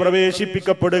സ്വർഗത്തിലേക്ക്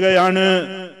പ്രവേശിപ്പിക്കപ്പെടുകയാണ്.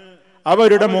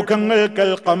 അവരുടെ മുഖങ്ങൾ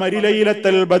കൽ ഖമരി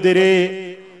ലൈലത്തുൽ ബദ്രി,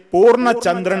 പൂർണ്ണ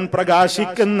ചന്ദ്രൻ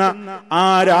പ്രകാശിക്കുന്ന ആ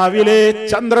രാവിലെ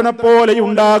ചന്ദ്രനെ പോലെ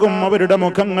ഉണ്ടാകും അവരുടെ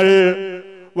മുഖങ്ങൾ.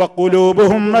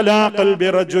 വഖുലൂബുഹും അലാ ഖൽബി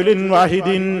റജുലിൻ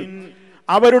വാഹിദിൻ,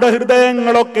 അവരുടെ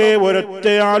ഹൃദയങ്ങളൊക്കെ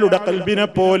ഒരൊറ്റയാളുടെ ഖൽബിനെ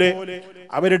പോലെ.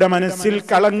 അവരുടെ മനസ്സിൽ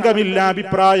കളങ്കമില്ല,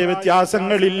 അഭിപ്രായ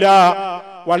വ്യത്യാസങ്ങളില്ല.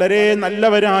 വളരെ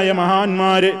നല്ലവരായ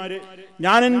മഹാന്മാര്.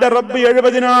 ഞാൻ എന്റെ റബ്ബ്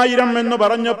 70,000 എന്ന്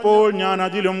പറഞ്ഞപ്പോൾ, ഞാൻ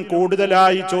അതിലും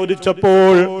കൂടുതലായി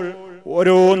ചോദിച്ചപ്പോൾ,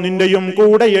 ഓരോ നിന്റെയും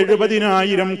കൂടെ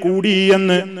 70,000 കൂടി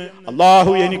എന്ന്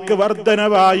അള്ളാഹു എനിക്ക്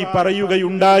വർധനവായി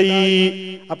പറയുകയുണ്ടായി.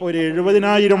 അപ്പൊ ഒരു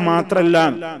 70,000 മാത്രല്ല,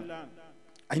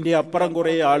 അതിന്റെ അപ്പുറം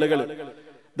കുറെ ആളുകൾ,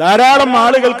 ധാരാളം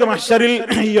ആളുകൾക്ക് മഹ്ശറിൽ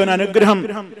ഈ ഒരു അനുഗ്രഹം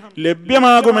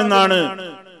ലഭ്യമാകുമെന്നാണ്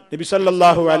നബി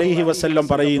സല്ലല്ലാഹു അലൈഹി വസല്ലം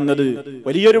പറയുന്നത്.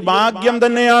 വലിയൊരു ഭാഗ്യം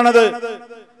തന്നെയാണത്.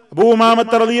 അബൂ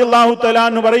ഉമാമത്ത് റളിയല്ലാഹു തആല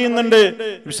അൻഹു പറയുന്നുണ്ട്,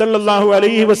 നബി സല്ലല്ലാഹു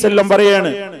അലൈഹി വസല്ലം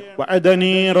പറയാണ്,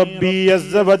 വഅദനി റബ്ബി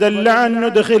അസ്സ വജല്ല അൻ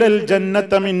യുദ്ഖിലൽ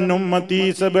ജന്നത മിൻ ഉമ്മതി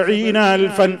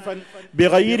 70,000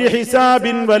 ബിഗൈരി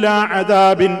ഹിസാബിൻ വലാ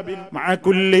അദാബിൻ മഅ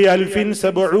കുല്ലി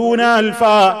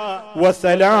 70,000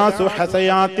 വസലാസു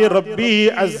ഹസയാതി റബ്ബി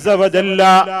അസ്സ വജല്ല.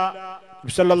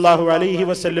 നബി സല്ലല്ലാഹു അലൈഹി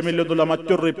വസല്ലമിൽ നിന്നുള്ള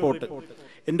മറ്റൊരു റിപ്പോർട്ട്,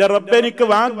 എന്റെ റബ്ബ് എനിക്ക്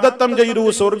വാഗ്ദത്തം ചെയ്തു,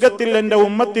 സ്വർഗത്തിൽ എന്റെ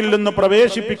ഉമ്മത്തിൽ നിന്ന്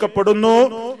പ്രവേശിപ്പിക്കപ്പെടുന്നു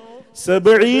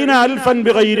 70,000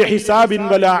 ബിഗൈരി ഹിസാബിൻ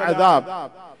വലാ അദാബ്,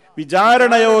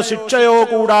 വിചാരണയോ ശിക്ഷയോ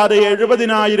കൂടാതെ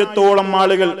 70,000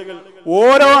 ആളുകൾ.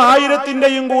 ഓരോ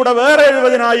 1000ന്റെയും കൂടെ വേറെ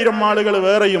 70,000 ആളുകൾ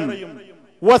വേറെയും.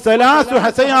 വസലാസു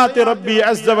ഹസയാതി റബ്ബി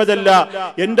അസ്സ വജല്ല,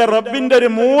 എന്റെ റബ്ബിന്റെ ഒരു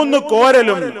 3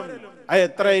 കോരലും.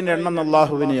 എത്രയും എണ്ണം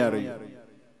അല്ലാഹുവിനെ അറിയും.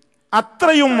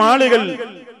 അത്രയും ആളുകൾ,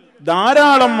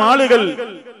 ധാരാളം ആളുകൾ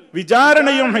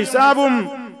വിചാരണയും ഹിസാബും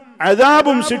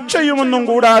അദാബും ശിക്ഷയും ഒന്നും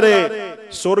കൂടാതെ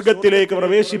സ്വർഗത്തിലേക്ക്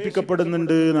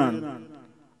പ്രവേശിപ്പിക്കപ്പെടുന്നുണ്ട് എന്നാണ്.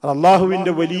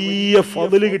 അള്ളാഹുവിന്റെ വലിയ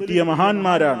ഫദ്ല് കിട്ടിയ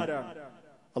മഹാന്മാരാണ്.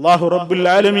 അള്ളാഹു റബ്ബുൽ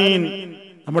ആലമീൻ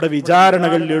നമ്മുടെ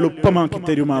വിചാരണകൾ എളുപ്പമാക്കി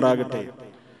തരുമാറാകട്ടെ.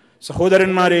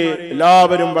 സഹോദരന്മാരെ,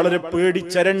 എല്ലാവരും വളരെ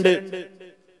പേടിച്ചരണ്ട്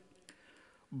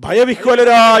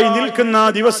ഭയവിഹ്വലരായി നിൽക്കുന്ന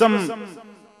ദിവസം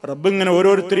റബ്ബിങ്ങനെ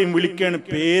ഓരോരുത്തരെയും വിളിക്കുകയാണ്,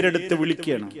 പേരെടുത്ത്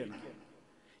വിളിക്കുകയാണ്.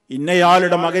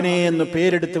 ഇന്നയാളുടെ മകനെ എന്ന്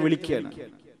പേരെടുത്ത് വിളിക്കുകയാണ്.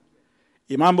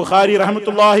 ഇമാം ബുഖാരി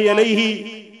റഹ്മത്തുള്ളാഹി അലൈഹി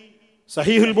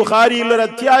സഹീഹുൽ ബുഖാരിയിൽ ഒരു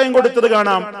അധ്യായം കൊടുത്തത്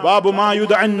കാണാം. ബാബു മാ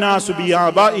യുദഅന്നാസു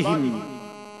ബിആബാഇഹിം.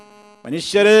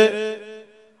 മനുഷ്യര്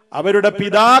അവരുടെ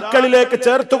പിതാക്കളിലേക്ക്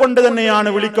ചേർത്തുകൊണ്ട് തന്നെയാണ്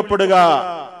വിളിക്കപ്പെടുക.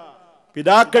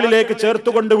 പിതാക്കളിലേക്ക്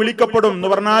ചേർത്തുകൊണ്ട് വിളിക്കപ്പെടും എന്ന്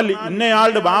പറഞ്ഞാൽ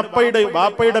ഇന്നയാളുടെ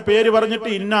ബാപ്പയുടെ പേര് പറഞ്ഞിട്ട്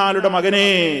ഇന്ന ആളുടെ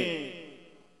മകനെ.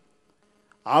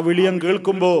 ആ വിളിയങ്ങ്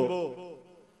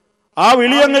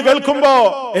കേൾക്കുമ്പോ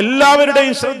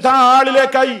എല്ലാവരുടെയും ശ്രദ്ധ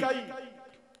ആളിലേക്കായി.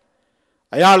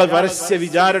 അയാള് പരസ്യ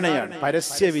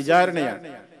വിചാരണയാണ്.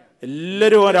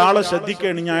 എല്ലാരും ഒരാളെ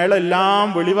ശ്രദ്ധിക്കുകയാണ്, ഇനി അയാളെല്ലാം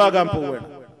വെളിവാകാൻ പോവുകയാണ്.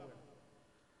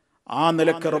 ആ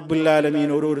നിലക്ക് റബ്ബുൽ ആലമീൻ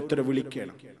ഓരോരുത്തരെ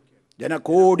വിളിക്കുകയാണ്.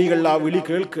 ജനകോടികൾ ആ വിളി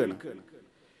കേൾക്കുകയാണ്.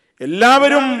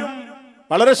 എല്ലാവരും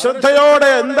വളരെ ശ്രദ്ധയോടെ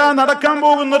എന്താ നടക്കാൻ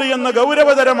പോകുന്നത് എന്ന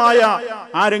ഗൗരവതരമായ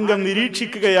ആ രംഗം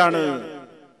നിരീക്ഷിക്കുകയാണ്.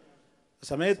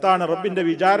 സമയത്താണ് റബ്ബിന്റെ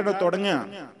വിചാരണ തുടങ്ങുക.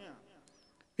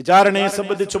 വിചാരണയെ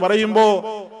സംബന്ധിച്ച് പറയുമ്പോ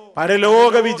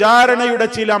പരലോക വിചാരണയുടെ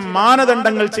ചില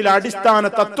മാനദണ്ഡങ്ങൾ, ചില അടിസ്ഥാന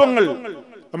തത്വങ്ങൾ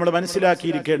നമ്മൾ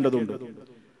മനസ്സിലാക്കിയിരിക്കേണ്ടതുണ്ട്.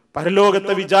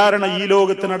 പരലോകത്തെ വിചാരണ ഈ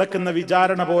ലോകത്ത് നടക്കുന്ന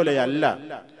വിചാരണ പോലെയല്ല.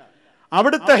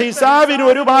 അവിടുത്തെ ഹിസാബിന്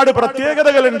ഒരുപാട്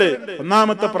പ്രത്യേകതകളുണ്ട്.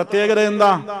 ഒന്നാമത്തെ പ്രത്യേകത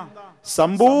എന്താ?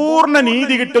 സമ്പൂർണ്ണ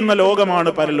നീതി കിട്ടുന്ന ലോകമാണ്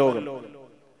പരലോകം.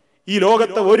 ഈ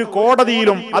ലോകത്തെ ഒരു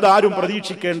കോടതിയിലും അതാരും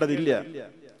പ്രതീക്ഷിക്കേണ്ടതില്ല.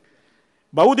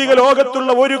 ഭൗതിക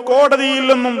ലോകത്തുള്ള ഒരു കോടതിയിൽ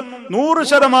നിന്നും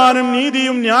 100%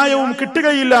 നീതിയും ന്യായവും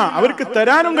കിട്ടുകയില്ല, അവർക്ക്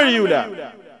തരാനും കഴിയൂല.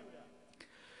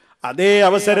 അതേ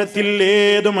അവസരത്തിൽ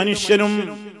ഏത് മനുഷ്യനും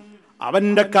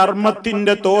അവന്റെ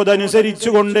കർമ്മത്തിന്റെ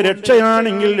തോതനുസരിച്ചുകൊണ്ട്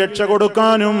രക്ഷയാണെങ്കിൽ രക്ഷ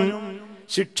കൊടുക്കാനും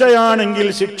ശിക്ഷയാണെങ്കിൽ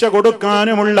ശിക്ഷ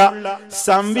കൊടുക്കാനുമുള്ള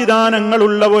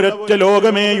സംവിധാനങ്ങളുള്ള ഒരൊറ്റ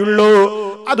ലോകമേയുള്ളൂ.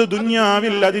 അത്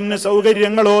ദുനിയാവിൽ അതിന്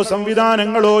സൗകര്യങ്ങളോ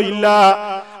സംവിധാനങ്ങളോ ഇല്ല.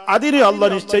 അതിന്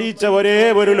അല്ലാഹ് നിശ്ചയിച്ച ഒരേ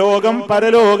ഒരു ലോകം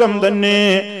പരലോകം തന്നെ.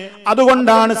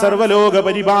 അതുകൊണ്ടാണ് സർവലോക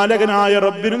പരിപാലകനായ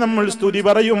റബ്ബിന് നമ്മൾ സ്തുതി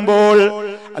പറയുമ്പോൾ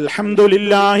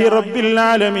അൽഹംദുലില്ലാഹി റബ്ബിൽ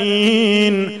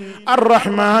ആലമീൻ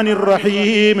അർറഹ്മാനിർ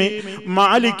റഹീം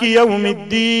മാലികി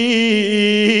യൗമിദ്ദീൻ.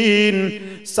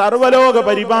 സർവലോക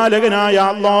പരിപാലകനായ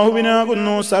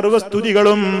അല്ലാഹുവിനാകുന്നു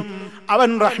സർവസ്തുതികളും. അവൻ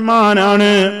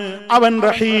റഹ്മാനാണ്, അവൻ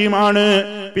റഹീമാണ്.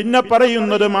 പിന്നെ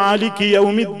പറയുന്നത് മാലികി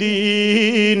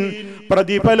യൗമിദ്ദീൻ,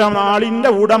 പ്രതിഫല നാളിന്റെ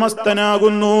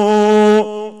ഉടമസ്ഥനാകുന്നു.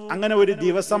 അങ്ങനെ ഒരു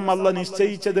ദിവസം അല്ലാഹ്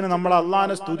നിശ്ചയിച്ചതിന് നമ്മൾ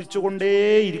അല്ലാഹനെ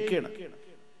സ്തുതിച്ചുകൊണ്ടേയിരിക്കുകയാണ്.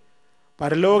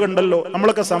 പരലോകം ഉണ്ടല്ലോ,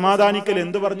 നമ്മളൊക്കെ സമാധാനിക്കൽ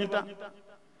എന്ത് പറഞ്ഞിട്ടാ?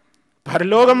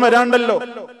 പരലോകം വരാണ്ടല്ലോ.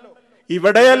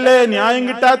 ഇവിടെയല്ലേ ന്യായം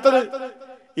കിട്ടാത്തത്,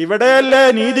 ഇവിടെയല്ലേ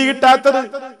നീതി കിട്ടാത്തത്,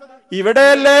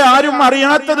 ഇവിടെയല്ലേ ആരും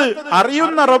അറിയാത്തത്.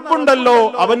 അറിയുന്ന റബ്ബുണ്ടല്ലോ,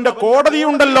 അവന്റെ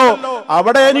കോടതിയുണ്ടല്ലോ,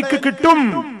 അവിടെ എനിക്ക് കിട്ടും.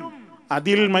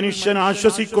 അതിൽ മനുഷ്യൻ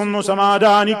ആശ്വസിക്കുന്നു,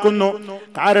 സമാധാനിക്കുന്നു.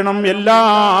 കാരണം എല്ലാ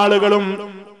ആളുകളും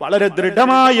വളരെ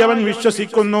ദൃഢമായി അവൻ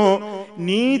വിശ്വസിക്കുന്നു,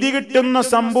 നീതി കിട്ടുന്ന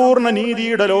സമ്പൂർണ്ണ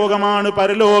നീതിയുടെ ലോകമാണ്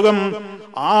പരലോകം.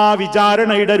 ആ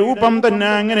വിചാരണയുടെ രൂപം തന്നെ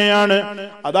അങ്ങനെയാണ്.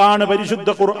 അതാണ് പരിശുദ്ധ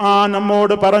ഖുർആൻ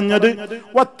നമ്മോട് പറഞ്ഞത്,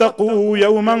 വത്തഖൂ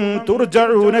യൗമൻ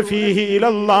തുർജഊന ഫീഹി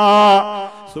ഇലല്ലാഹ്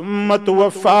സുമ്മ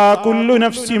തുവഫാ കുല്ലു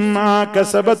നഫ്സിൻ മാ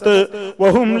കസബത്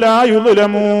വഹും ലാ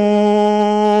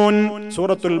യുദ്ലമൂൻ.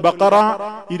 സൂറത്തുൽ ബഖറ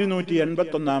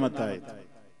 281 ആയത്ത്.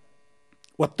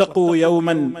 വത്തഖൂ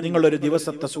യൗമൻ, നിങ്ങൾ ഒരു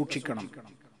ദിവസത്തെ സൂക്ഷിക്കണം,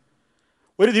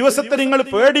 ഒരു ദിവസത്തെ നിങ്ങൾ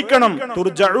പേടിക്കണം.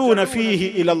 തുർജഊന ഫീഹി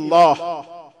ഇലല്ലാഹ്,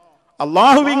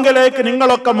 അല്ലാഹുവിങ്കലേക്ക്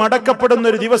നിങ്ങളൊക്കെ മടക്കപ്പെടുന്ന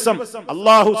ഒരു ദിവസം.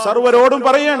 അല്ലാഹു സർവരോടും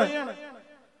പറയാണ്,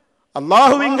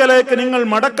 അല്ലാഹുവിങ്കലേക്ക് നിങ്ങൾ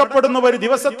മടക്കപ്പെടുന്ന ഒരു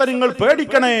ദിവസത്തെ നിങ്ങൾ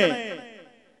പേടിക്കണേ.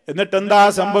 എന്നിട്ട് എന്താ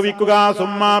സംഭവിക്കുക?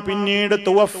 സുമ്മ, പിന്നീട്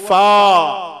തുവഫാ,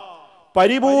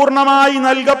 പരിപൂർണമായി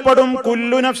നൽകപ്പെടും.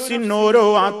 കുല്ലു നഫ്സിൻ, ഓരോ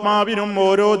ആത്മാവിനും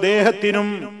ഓരോ ദേഹത്തിനും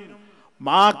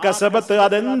മാ കസബത്ത്,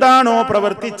 അതെന്താണോ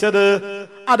പ്രവർത്തിച്ചത്,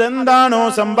 അതെന്താണോ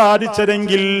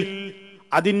സമ്പാദിച്ചതെങ്കിൽ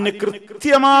അതിന്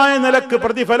കൃത്യമായ നിലക്ക്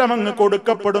പ്രതിഫലം അങ്ങ്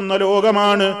കൊടുക്കപ്പെടുന്ന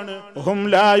ലോകമാണ്. ഹും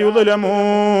ലാ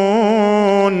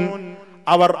യുദ്ലമൂൻ,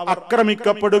 അവർ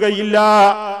ആക്രമിക്കപ്പെടുകയില്ല,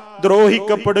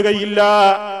 ദ്രോഹിക്കപ്പെടുകയില്ല,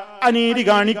 അനീതി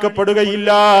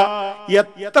കാണിക്കപ്പെടുകയില്ല.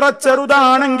 എത്ര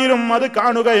ചെറുതാണെങ്കിലും അത്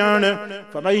കാണുകയാണ്.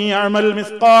 ഫമൻ യഅമൽ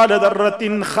മിസ്ഖാല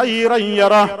ദർറത്തിൻ ഖൈറൻ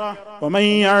യറഹ് വമൻ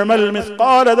യഅമൽ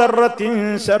മിസ്ഖാല ദർറത്തിൻ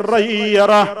ശർറൻ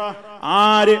യറഹ്.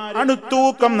 ആര്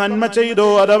അണുത്തൂക്കം നന്മ ചെയ്തോ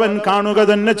അതവൻ കാണുക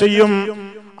തന്നെ ചെയ്യും,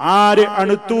 ആര്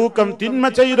അണുത്തൂക്കം തിന്മ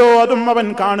ചെയ്തോ അതും അവൻ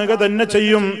കാണുക തന്നെ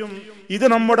ചെയ്യും. ഇത്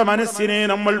നമ്മുടെ മനസ്സിനെ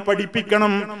നമ്മൾ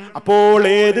പഠിപ്പിക്കണം. അപ്പോൾ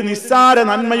ഏത് നിസ്സാര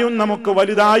നന്മയും നമുക്ക്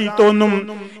വലുതായി തോന്നും,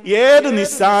 ഏത്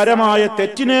നിസ്സാരമായ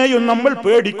തെറ്റിനെയും നമ്മൾ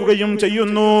പേടിക്കുകയും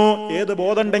ചെയ്യുന്നു. ഏത്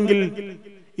ബോധമുണ്ടെങ്കിൽ,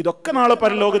 ഇതൊക്കെ നാളെ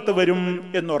പരലോകത്ത് വരും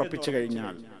എന്ന് ഉറപ്പിച്ചു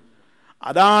കഴിഞ്ഞാൽ,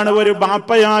 അതാണ് ഒരു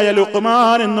ബാപ്പയായ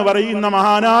ലുഖ്മാൻ എന്ന് പറയുന്ന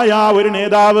മഹാനായ ഒരു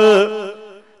നേതാവ്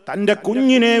തന്റെ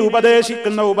കുഞ്ഞിനെ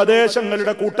ഉപദേശിക്കുന്ന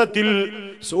ഉപദേശങ്ങളുടെ കൂട്ടത്തിൽ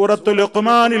സൂറത്തുൽ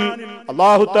ലുഖ്മാനിൽ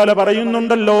അല്ലാഹു തആല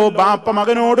പറയുന്നുണ്ടല്ലോ, ബാപ്പ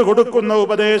മകനോട് കൊടുക്കുന്ന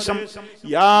ഉപദേശം,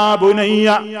 യാ ബുനയ്യ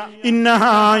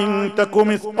ഇന്നഹാ ഇൻ തകു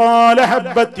മിസ്ഖാല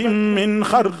ഹബ്ബത്തിൻ മിൻ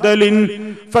ഖർദലിൻ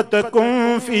ഫതകുൻ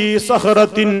ഫീ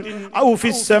സഖറത്തിൻ ഔ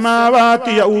ഫിസ്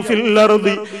സമാവാതി ഔ ഫിൽ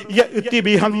അർദി യഅതി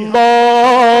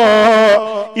ബിഹല്ലാഹ്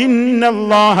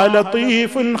ഇന്നല്ലാഹ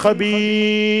ലതീഫുൻ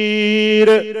ഖബീർ.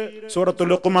 സൂറത്തുൽ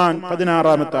ലുഖ്മാൻ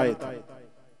 16-ാമത്തെ ആയത്ത്.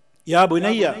 യാ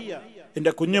ബുനയ്യ,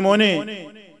 എന്റെ കുഞ്ഞുമോനെ,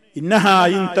 ഇന്നഹാ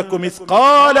ഇൻ തകു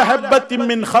മിസ്ഖാല ഹബ്ബത്തിൻ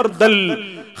മിൻ ഖർദൽ.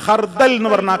 ഖർദൽ എന്ന്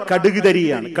പറഞ്ഞാൽ കടുക്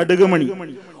തരിയാണ്, കടുകുമണി.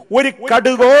 ഒരു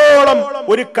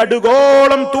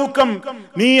കടുകോളം തൂക്കം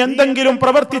നീ എന്തെങ്കിലും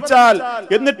പ്രവർത്തിച്ചാൽ,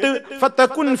 എന്നിട്ട്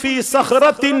ഫതകുൻ ഫീ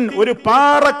സഖറത്തിൻ, ഒരു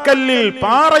പാറക്കല്ലിൽ,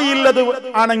 പാറയില്ലത്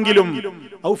ആണെങ്കിലും,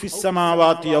 ഔ ഫിസ്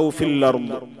സമാവാതി ഔ ഫിൽ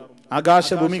അർദ്,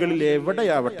 ആകാശഭൂമികളിൽ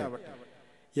എവിടെയാവട്ടെ,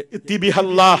 യഅതി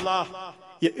ബിഹല്ലാഹ്,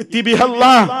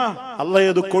 അല്ലാഹ്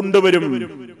അത് കൊണ്ടുവരും.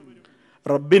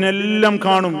 റബ്ബിനെല്ലാം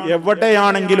കാണും,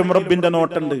 എവിടെയാണെങ്കിലും റബ്ബിന്റെ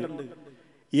നോട്ടുണ്ട്.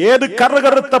 ഏത്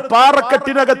കറുകറുത്ത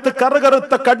പാറക്കെട്ടിനകത്ത്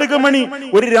കറുകറുത്ത കടുകുമണി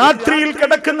ഒരു രാത്രിയിൽ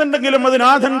കിടക്കുന്നുണ്ടെങ്കിലും അത്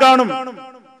നാഥൻ കാണും.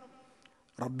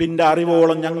 റബ്ബിന്റെ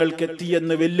അറിവോളം ഞങ്ങൾക്ക്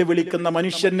എത്തിയെന്ന് വെല്ലുവിളിക്കുന്ന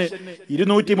മനുഷ്യന്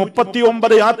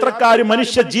 239 യാത്രക്കാര്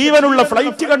മനുഷ്യ ജീവനുള്ള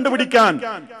ഫ്ലൈറ്റ് കണ്ടുപിടിക്കാൻ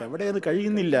എവിടെയെന്ന്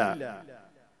കഴിയുന്നില്ല.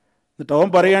 എന്നിട്ട് അവൻ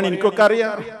പറയാണ്, എനിക്കൊക്കെ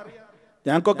അറിയാം,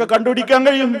 ഞങ്ങൾക്കൊക്കെ കണ്ടുപിടിക്കാൻ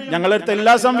കഴിയും, ഞങ്ങളടുത്ത്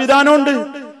എല്ലാ സംവിധാനവും ഉണ്ട്,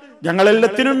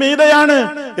 ഞങ്ങളെല്ലാത്തിനും മീതയാണ്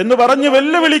എന്ന് പറഞ്ഞ്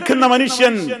വെല്ലുവിളിക്കുന്ന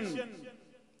മനുഷ്യൻ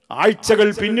ആഴ്ചകൾ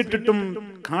പിന്നിട്ടിട്ടും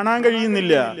കാണാൻ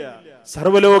കഴിയുന്നില്ല.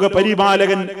 സർവലോക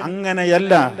പരിപാലകൻ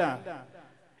അങ്ങനെയല്ല.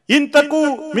 ഇൻ തകു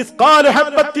മിസ്ഖാല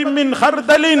ഹബ്ബത്തിൻ മിൻ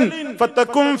ഖർദലിൻ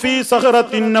ഫതകുൻ ഫീ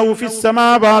സഖറത്തിൻ ഔ ഫിസ്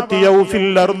സമാവാതി ഔ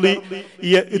ഫിൽ അർദി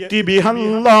യഅതി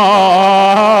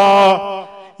ബിഹല്ലാഹ്.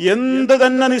 എന്ത്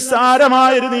തന്നെ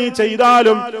നിസ്സാരമായൊരു നീ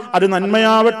ചെയ്താലും, അത്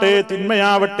നന്മയാവട്ടെ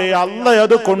തിന്മയാവട്ടെ, അല്ലാഹ്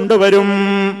അത് കൊണ്ടുവരും.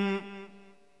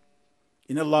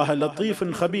 ഇന്നല്ലാഹ ലതീഫുൻ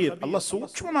ഖബീർ, അല്ലാഹ്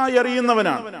സൂക്ഷ്മമായി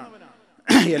അറിയുന്നവനാണ്,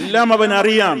 എല്ലാം അവൻ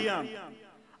അറിയാം.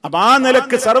 അപ്പൊ ആ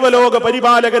നിലക്ക് സർവലോക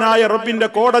പരിപാലകനായ റബ്ബിന്റെ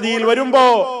കോടതിയിൽ വരുമ്പോ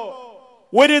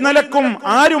ഒരു നിലക്കും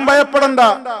ആരും ഭയപ്പെടണ്ട.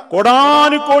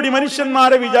 കോടാനുകോടി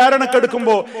മനുഷ്യന്മാരെ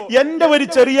വിചാരണക്കെടുക്കുമ്പോ എന്റെ ഒരു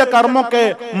ചെറിയ കർമ്മൊക്കെ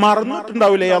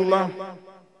മറന്നിട്ടുണ്ടാവൂലേ അല്ലാഹ്?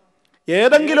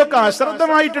 ഏതെങ്കിലുമൊക്കെ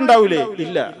അശ്രദ്ധമായിട്ടുണ്ടാവൂലേ?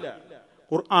 ഇല്ല.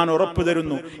 ഖുർആൻ ഉറപ്പ്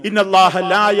തരുന്നു, ഇന്നല്ലാഹ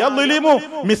ലാ യദ്ലിമു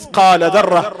മിസ്ഖാല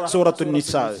ദർറ. സൂറത്തുൻ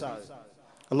നിസാ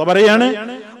അല്ലാഹ് പറയാണ്,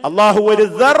 അല്ലാഹു ഒരു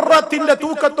ദർറത്തിന്റെ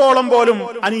തൂക്കത്തോളം പോലും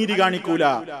അനീതി കാണിക്കൂല.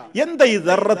 എന്താ ഈ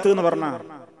ദർറത്ത് എന്ന് പറഞ്ഞാൽ?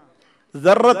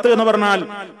 ദർറത്ത് എന്ന് പറഞ്ഞാൽ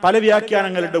പല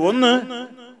വ്യാഖ്യാനങ്ങളുണ്ട്. ഒന്ന്,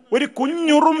 ഒരു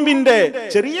കുഞ്ഞുറുമ്പിന്റെ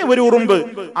ചെറിയ ഒരു ഉറുമ്പ്,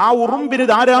 ആ ഉറുമ്പിന്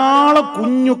ധാരാളം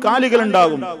കുഞ്ഞു കാലുകൾ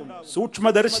ഉണ്ടാകും.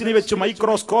 സൂക്ഷ്മദർശിനി വെച്ച്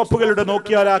മൈക്രോസ്കോപ്പുകളുടെ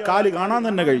നോക്കിയാൽ ആ കാല് കാണാൻ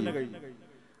തന്നെ കഴിയും.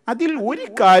 അതിൽ ഒരു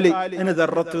കാല് എന്ന്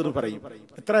ദർറത്ത് എന്ന് പറയും.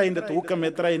 എത്ര അതിന്റെ തൂക്കം,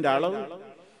 എത്ര അതിന്റെ അളവ്?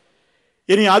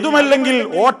 ഇനി അതുമല്ലെങ്കിൽ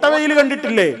ഓട്ടവെയിൽ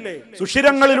കണ്ടിട്ടില്ലേ?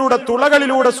 സുഷിരങ്ങളിലൂടെ,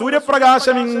 തുളകളിലൂടെ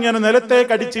സൂര്യപ്രകാശം ഇങ്ങനെ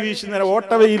നിലത്തേക്ക് അടിച്ചു വീശുന്ന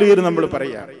ഓട്ടവെയിൽ നമ്മൾ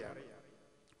പറയാ.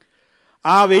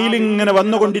 ആ വെയിലിങ്ങനെ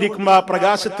വന്നുകൊണ്ടിരിക്കുമ്പോ ആ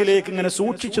പ്രകാശത്തിലേക്ക് ഇങ്ങനെ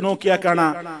സൂക്ഷിച്ചു നോക്കിയാൽ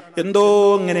കാണാം എന്തോ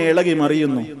ഇങ്ങനെ ഇളകി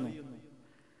മറിയുന്നു.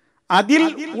 അതിൽ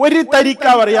ഒരു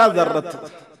തരിക്കാ പറയാ ദർറത്ത്.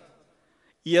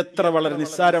 എത്ര വളരെ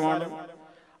നിസ്സാരമാണ്.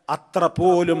 അത്ര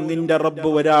പോലും നിന്റെ റബ്ബ്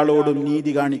ഒരാളോടും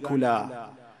നീതി കാണിക്കൂല.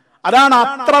 അതാണ്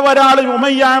അത്ര ഒരാൾ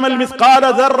ഉമയ്യാമൽ മിസ്ഖാല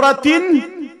ദർറത്തിൻ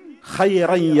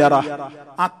ഖൈറൻ യറ,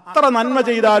 അത്ര നന്മ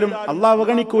ചെയ്താലും അല്ലാഹു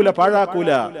അവഗണിക്കൂല,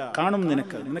 പാഴാക്കൂല. കാണും,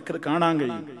 നിനക്കത് കാണാൻ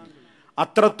കഴിയും.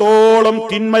 അത്രത്തോളം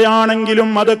തിന്മയാണെങ്കിലും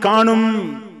അത് കാണും.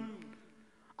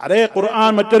 അതേ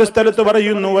ഖുർആൻ മറ്റൊരു സ്ഥലത്ത്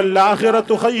പറയുന്നു,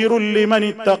 വല്ലാഖിറതു ഖൈറുൽ ലിമൻ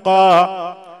ഇത്തഖാ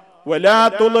വലാ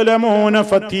തുളമൂന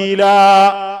ഫതീലാ.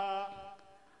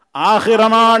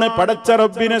 ആഖിറമാണ് പടച്ച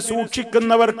റബ്ബിനെ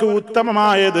സൂക്ഷിക്കുന്നവർക്ക്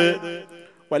ഉത്തമമായത്.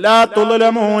 വലാ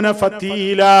തുളമൂന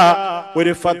ഫതീലാ,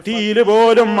 ഒരു ഫതീല്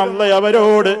പോലും അല്ലാഹു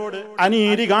അവരോട്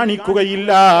അനീതി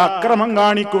കാണിക്കുകയില്ല, അക്രമം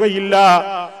കാണിക്കുകയില്ല,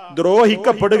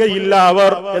 ദ്രോഹിക്കപ്പെടുകയില്ല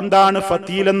അവർ. എന്താണ്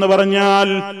ഫതീൽ എന്ന് പറഞ്ഞാൽ?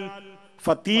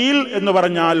 ഫതീൽ എന്ന്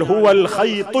പറഞ്ഞാൽ ഹുവൽ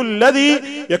ഖൈത്തുൽ ലദി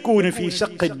യകൂനു ഫീ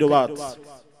ശഖ്ഖിദ് ദുവാത്.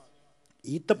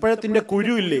 ഈത്തപ്പഴത്തിന്റെ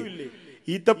കുരു ഇല്ലേ?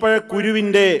 ഈത്തപ്പഴ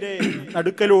കുരുവിന്റെ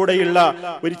നടുക്കലൂടെയുള്ള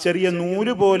ഒരു ചെറിയ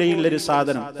നൂല് പോലെയുള്ള ഒരു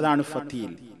സാധനം, അതാണ്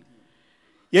ഫതീൽ.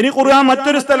 ഇനി ഖുർആൻ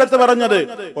മറ്റൊരു സ്ഥലത്ത് പറഞ്ഞത്,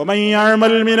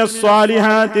 വമയ്യഅമൽ മിനസ്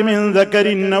സ്വാലിഹാതി മിൻ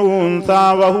ദകരിൻ ഔ ഉൻസാ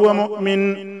വഹുവ മുഅ്മിൻ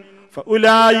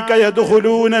فأولئك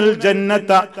يدخلون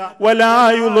الجنة ولا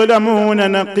يظلمون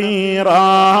نقيرا.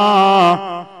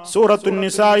 സൂറത്തു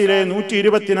നിസായിലെ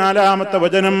 124-ാമത്തെ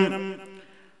വചനം.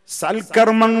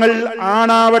 സൽക്കർമ്മങ്ങൾ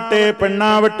ആണാവട്ടെ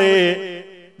പെണ്ണാവട്ടെ,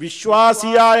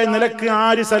 വിശ്വാസിയായ നിലക്ക്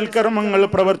ആര് സൽക്കർമ്മങ്ങൾ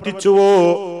പ്രവർത്തിച്ചുവോ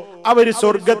അവര്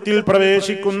സ്വർഗത്തിൽ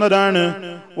പ്രവേശിക്കുന്നതാണ്.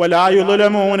 വലാ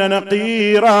യുദ്ലമൂന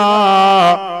നഖീറാ,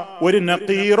 ഒരു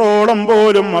നഖീറോളം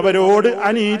പോലും അവരോട്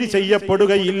അനീതി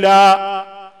ചെയ്യപ്പെടുകയില്ല.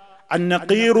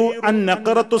 അന്നഖീറു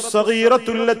അന്നഖറത്തു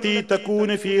സഗീറത്തു അല്ലതി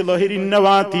തകൂനു ഫീ ളഹരിൻ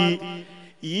നവാതി,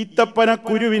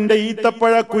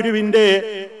 ഈത്തപ്പഴക്കുരുവിന്റെ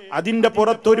അതിന്റെ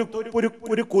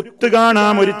പുറത്തൊരു കുത്ത്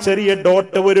കാണാം, ഒരു ചെറിയ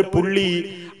ഡോട്ട്, ഒരു പുള്ളി.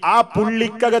 ആ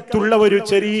പുള്ളിക്കകത്തുള്ള ഒരു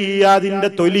ചെറിയ അതിന്റെ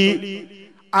തൊലി,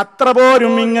 അത്ര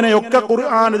പോലും ഇങ്ങനെയൊക്കെ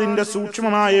ഖുർആൻ അതിന്റെ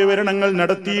സൂക്ഷ്മമായ വിവരണങ്ങൾ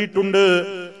നടത്തിയിട്ടുണ്ട്.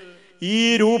 ഈ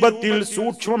രൂപത്തിൽ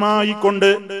സൂക്ഷ്മമായി കൊണ്ട്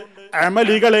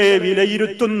അമലികളെ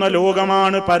വിലയിരുത്തുന്ന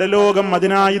ലോകമാണ് പരലോകം.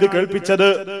 അതിനായി ഇത് കേൾപ്പിച്ചത്.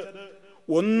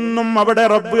 ഒന്നും അവിടെ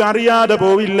റബ്ബ് അറിയാതെ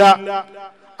പോവില്ല.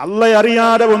 അള്ളയെ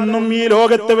അറിയാതെ ഒന്നും ഈ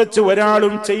ലോകത്ത് വെച്ച്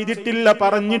ഒരാളും ചെയ്തിട്ടില്ല,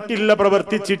 പറഞ്ഞിട്ടില്ല,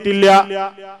 പ്രവർത്തിച്ചിട്ടില്ല.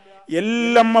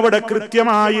 എല്ലാം അവിടെ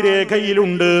കൃത്യമായി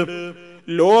രേഖയിലുണ്ട്.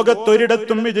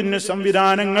 ലോകത്തൊരിടത്തും ഇതിന്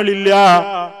സംവിധാനങ്ങളില്ല.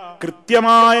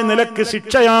 കൃത്യമായ നിലക്ക്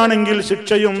ശിക്ഷയാണെങ്കിൽ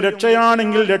ശിക്ഷയും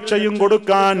രക്ഷയാണെങ്കിൽ രക്ഷയും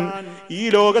കൊടുക്കാൻ ഈ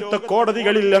ലോകത്തെ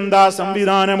കോടതികളിൽ എന്താ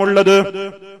സംവിധാനമുള്ളത്?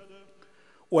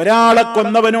 ഒരാളെ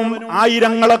കൊന്നവനും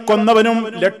ആയിരങ്ങളെ കൊന്നവനും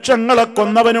ലക്ഷങ്ങളെ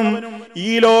കൊന്നവനും ഈ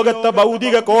ലോകത്തെ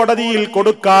ഭൗതിക കോടതിയിൽ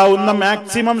കൊടുക്കാവുന്ന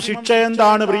മാക്സിമം ശിക്ഷ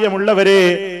എന്താണ് പ്രിയമുള്ളവരെ?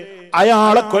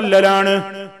 അയാളെ കൊല്ലലാണ്.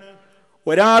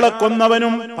 ഒരാളെ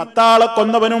കൊന്നവനും 10 ആളെ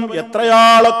കൊന്നവനും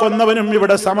എത്രയാളെ കൊന്നവനും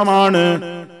ഇവിടെ സമമാണ്.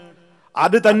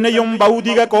 അത് തന്നെയും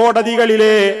ഭൗതിക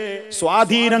കോടതികളിലെ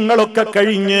സ്വാധീനങ്ങളൊക്കെ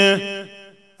കഴിഞ്ഞ്,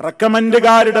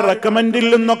 റെക്കമെൻഡുകാരുടെ റെക്കമെൻഡിൽ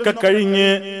നിന്നൊക്കെ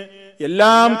കഴിഞ്ഞ്,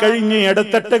 എല്ലാം കഴിഞ്ഞ്,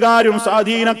 ഇടത്തട്ടുകാരും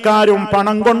സ്വാധീനക്കാരും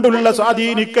പണം കൊണ്ടുള്ള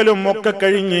സ്വാധീനിക്കലും ഒക്കെ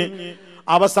കഴിഞ്ഞ്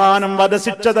അവസാനം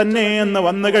വധശിക്ഷ തന്നെ എന്ന്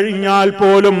വന്നു കഴിഞ്ഞാൽ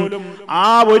പോലും ആ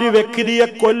ഒരു വ്യക്തിയെ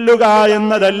കൊല്ലുക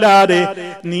എന്നതല്ലാതെ,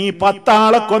 നീ 10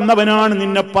 ആളെ കൊന്നവനാണ്,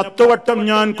 നിന്നെ 10 വട്ടം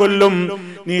ഞാൻ കൊല്ലും,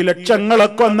 നീ ലക്ഷങ്ങളെ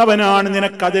കൊന്നവനാണ്,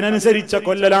 നിനക്കതിനനുസരിച്ച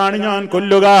കൊല്ലലാണ് ഞാൻ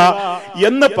കൊല്ലുക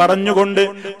എന്ന് പറഞ്ഞുകൊണ്ട്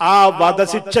ആ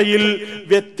വധശിക്ഷയിൽ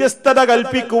വ്യത്യസ്തത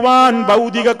കൽപ്പിക്കുവാൻ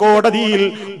ഭൗതിക കോടതിയിൽ,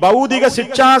 ഭൗതിക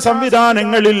ശിക്ഷാ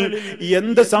സംവിധാനങ്ങളിൽ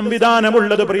എന്ത്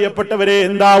സംവിധാനമുള്ളത് പ്രിയപ്പെട്ടവരെ?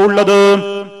 എന്താ ഉള്ളത്?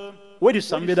 ഒരു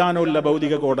സംവിധാനമില്ല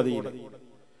ഭൗതിക കോടതിയിൽ.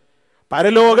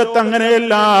 പരലോകത്ത്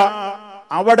അങ്ങനെയല്ല.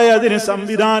 അവിടെ അതിന്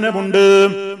സംവിധാനമുണ്ട്.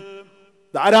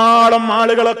 ധാരാളം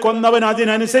ആളുകളെ കൊന്നവൻ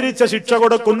അതിനനുസരിച്ച ശിക്ഷ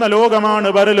കൊടുക്കുന്ന ലോകമാണ്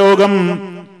പരലോകം.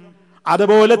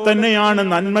 അതുപോലെ തന്നെയാണ്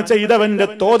നന്മ ചെയ്തവന്റെ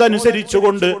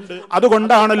തോതനുസരിച്ചുകൊണ്ട്.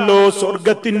 അതുകൊണ്ടാണല്ലോ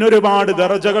സ്വർഗത്തിന് ഒരുപാട്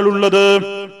ദറജകളുള്ളത്.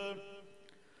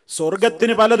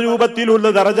 സ്വർഗത്തിന് പല രൂപത്തിലുള്ള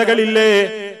ദറജകളില്ലേ?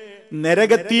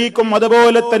 നരകത്തീക്കും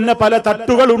അതുപോലെ തന്നെ പല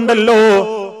തട്ടുകളുണ്ടല്ലോ.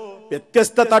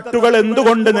 വ്യത്യസ്ത തട്ടുകൾ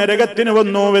എന്തുകൊണ്ട് നരകത്തിന്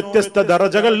വന്നു? വ്യത്യസ്ത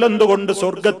ദറജകൾ എന്തുകൊണ്ട്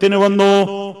സ്വർഗത്തിന് വന്നു?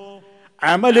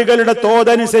 അമലുകളുടെ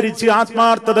തോതനുസരിച്ച്,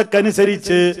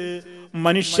 ആത്മാർത്ഥതക്കനുസരിച്ച്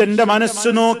മനുഷ്യന്റെ മനസ്സ്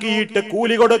നോക്കിയിട്ട്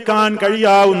കൂലി കൊടുക്കാൻ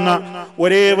കഴിയാവുന്ന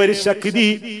ഒരേ ഒരു ശക്തി,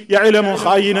 യഅലമു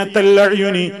ഖായിനത്തൽ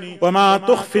അയുനി വമാ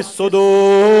തുഖ്ഫിസ്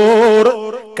സുദൂർ,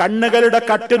 കണ്ണുകളുടെ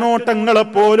കട്ടുനോട്ടങ്ങളെ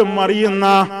പോലും അറിയുന്ന,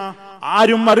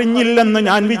 ആരും അറിഞ്ഞില്ലെന്ന്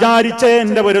ഞാൻ വിചാരിച്ച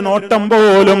എന്റെ ഒരു നോട്ടം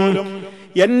പോലും,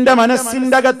 എന്റെ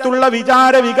മനസ്സിന്റെ അകത്തുള്ള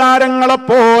വിചാര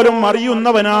വികാരങ്ങളെപ്പോലും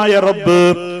അറിയുന്നവനായ റബ്ബ്,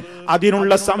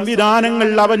 അതിനുള്ള സംവിധാനങ്ങൾ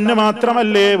അവന്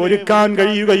മാത്രമല്ലേ ഒരുക്കാൻ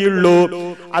കഴിയുകയുള്ളൂ.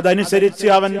 അതനുസരിച്ച്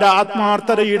അവന്റെ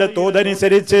ആത്മാർത്ഥതയുടെ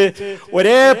തോതനുസരിച്ച്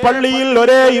ഒരേ പള്ളിയിൽ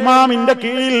ഒരേ ഇമാമിന്റെ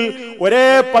കീഴിൽ ഒരേ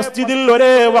മസ്ജിദിൽ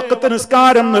ഒരേ വഖ്ത്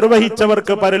നിസ്കാരം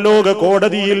നിർവഹിച്ചവർക്ക് പരലോക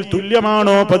കോടതിയിൽ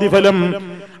തുല്യമാണോ പ്രതിഫലം?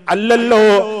 അല്ലല്ലോ.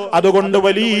 അതുകൊണ്ട്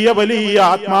വലിയ വലിയ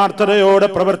ആത്മാർത്ഥതയോടെ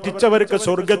പ്രവർത്തിച്ചവർക്ക്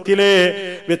സ്വർഗത്തിലെ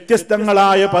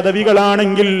വ്യത്യസ്തങ്ങളായ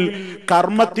പദവികളാണെങ്കിൽ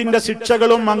കർമ്മത്തിന്റെ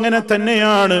ശിക്ഷകളും അങ്ങനെ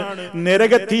തന്നെയാണ്.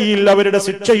 നരകത്തിയിൽ അവരുടെ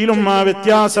ശിക്ഷയിലും ആ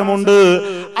വ്യത്യാസമുണ്ട്.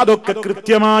 അതൊക്കെ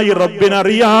കൃത്യമായി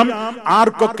റബ്ബിനറിയാം.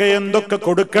 ആർക്കൊക്കെ എന്തൊക്കെ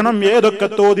കൊടുക്കണം, ഏതൊക്കെ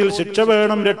തോതിൽ ശിക്ഷ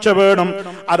വേണം, രക്ഷ വേണം,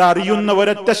 അതറിയുന്ന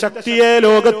ഒരൊറ്റ ശക്തിയേ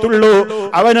ലോകത്തുള്ളൂ.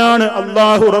 അവനാണ്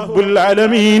അല്ലാഹു റബ്ബുൽ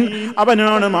ആലമീൻ.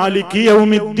 അവനാണ് മാലികി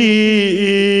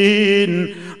യൗമിദ്ദീൻ.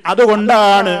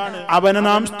 അതുകൊണ്ടാണ് അവനെ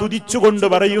നാം സ്തുതിച്ചുകൊണ്ട്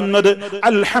പറയുന്നത്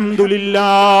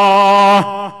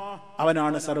അൽഹംദുലില്ലാഹ്.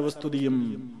 അവനാണ് സർവസ്തുതിയും.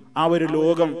 ആ ഒരു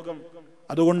ലോകം.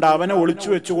 അതുകൊണ്ട് അവനെ ഒളിച്ചു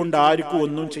വെച്ചുകൊണ്ട് ആർക്കും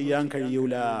ഒന്നും ചെയ്യാൻ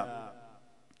കഴിയൂല.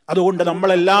 അതുകൊണ്ട്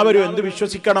നമ്മളെല്ലാവരും എന്ത്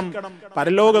വിശ്വസിക്കണം?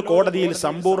 പരലോക കോടതിയിൽ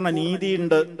സമ്പൂർണ്ണ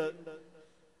നീതിയുണ്ട്.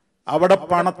 അവിടെ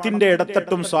പണത്തിന്റെ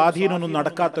ഇടത്തട്ടും സ്വാധീനമൊന്നും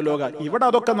നടക്കാത്ത ലോക. ഇവിടെ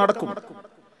അതൊക്കെ നടക്കും.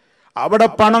 അവിടെ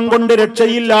പണം കൊണ്ട്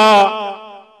രക്ഷയില്ല.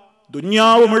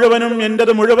 ദുന്യാവ് മുഴുവനും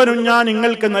എന്റേത് മുഴുവനും ഞാൻ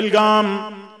നിങ്ങൾക്ക് നൽകാം,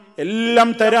 എല്ലാം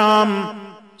തരാം,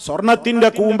 സ്വർണത്തിന്റെ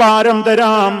കൂമ്പാരം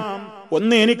തരാം,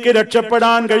 ഒന്ന് എനിക്ക്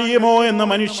രക്ഷപ്പെടാൻ കഴിയുമോ എന്ന്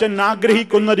മനുഷ്യൻ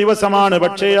ആഗ്രഹിക്കുന്ന ദിവസമാണ്.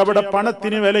 പക്ഷേ അവിടെ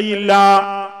പണത്തിന് വിലയില്ല.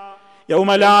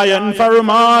 യൗമ ലാ യൻഫഉ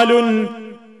മാലുൻ,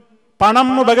 പണം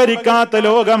ഉപകരിക്കാത്ത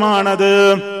ലോകമാണത്.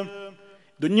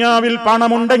 ദുനിയാവിൽ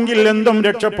പണമുണ്ടെങ്കിൽ എന്തും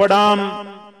രക്ഷപ്പെടാം,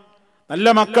 നല്ല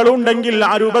മക്കളുണ്ടെങ്കിൽ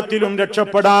ആ രൂപത്തിലും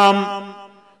രക്ഷപ്പെടാം,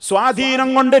 സ്വാധീനം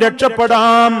കൊണ്ട്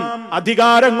രക്ഷപ്പെടാം,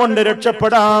 അധികാരം കൊണ്ട്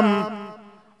രക്ഷപ്പെടാം.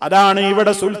 അതാണ്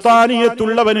ഇവിടെ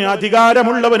സുൽത്താനിയത്തുള്ളവന്,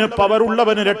 അധികാരമുള്ളവന്,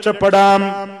 പവറുള്ളവന് രക്ഷപ്പെടാം.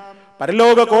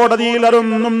 പരലോക കോടതിയിൽ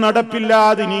അതൊന്നും നടപ്പില്ല.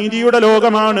 അത് നീതിയുടെ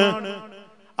ലോകമാണ്.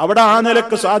 അവിടെ ആ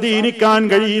നിലക്ക് സ്വാധീനിക്കാൻ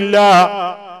കഴിയില്ല.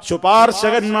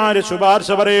 ശുപാർശകന്മാര് ശുപാർശ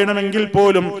പറയണമെങ്കിൽ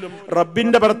പോലും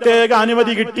റബ്ബിന്റെ പ്രത്യേക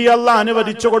അനുമതി കിട്ടി അല്ലാഹ്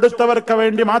അനുവദിച്ചു കൊടുത്തവർക്ക്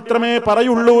വേണ്ടി മാത്രമേ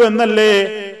പറയുള്ളൂ എന്നല്ലേ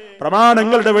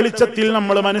പ്രമാണങ്ങളുടെ വെളിച്ചത്തിൽ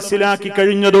നമ്മൾ മനസ്സിലാക്കി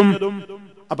കഴിഞ്ഞതും.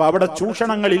 അപ്പൊ അവിടെ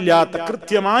ചൂഷണങ്ങളില്ലാത്ത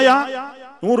കൃത്യമായ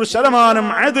 100%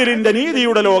 അദലിന്റെ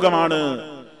നീതിയുടെ ലോകമാണ്.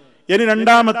 ഇനി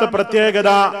രണ്ടാമത്തെ പ്രത്യേകത,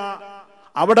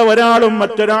 അവിടെ ഒരാളും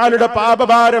മറ്റൊരാളുടെ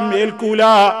പാപഭാരം ഏൽക്കൂല.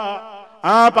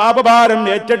 ആ പാപഭാരം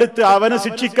ഏറ്റെടുത്ത് അവനെ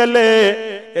ശിക്ഷിക്കല്ലേ,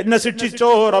 എന്നെ ശിക്ഷിച്ചോ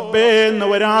റബ്ബേ എന്ന്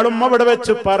ഒരാളും അവിടെ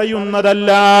വെച്ച്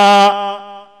പറയുന്നതല്ല.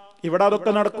 ഇവിടെ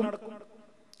അതൊക്കെ നടക്കും?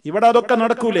 ഇവിടെ അതൊക്കെ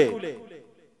നടക്കൂലേ?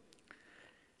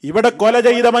 ഇവിടെ കൊല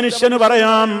ചെയ്ത മനുഷ്യന്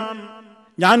പറയാം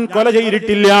ഞാൻ കൊല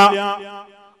ചെയ്തിട്ടില്ല.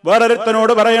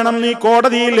 വേറൊരുത്തനോട് പറയണം നീ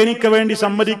കോടതിയിൽ എനിക്ക് വേണ്ടി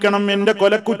സമ്മതിക്കണം, എന്റെ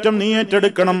കൊലക്കുറ്റം നീ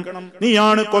ഏറ്റെടുക്കണം,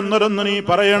 നീയാണ് കൊന്നതെന്ന് നീ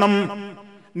പറയണം.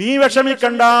 നീ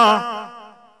വിഷമിക്കണ്ട,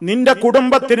 നിന്റെ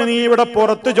കുടുംബത്തിന് നീ ഇവിടെ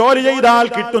പുറത്ത് ജോലി ചെയ്താൽ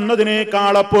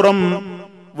കിട്ടുന്നതിനേക്കാളപ്പുറം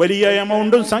വലിയ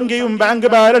എമൗണ്ടും സംഖ്യയും ബാങ്ക്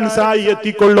ബാലൻസായി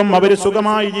എത്തിക്കൊള്ളും. അവര്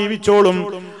സുഖമായി ജീവിച്ചോളും.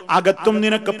 അകത്തും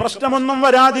നിനക്ക് പ്രശ്നമൊന്നും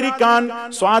വരാതിരിക്കാൻ,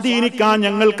 സ്വാധീനിക്കാൻ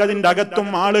ഞങ്ങൾക്ക് അതിന്റെ അകത്തും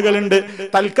ആളുകളുണ്ട്.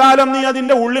 തൽക്കാലം നീ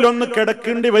അതിന്റെ ഉള്ളിലൊന്ന്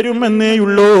കിടക്കേണ്ടി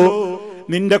വരുമെന്നേയുള്ളൂ.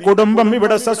 നിന്റെ കുടുംബം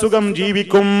ഇവിടെ സസുഖം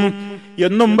ജീവിക്കും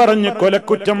എന്നും പറഞ്ഞ്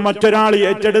കൊലക്കുറ്റം മറ്റൊരാൾ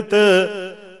ഏറ്റെടുത്ത്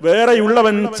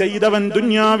വേറെയുള്ളവൻ ചെയ്തവൻ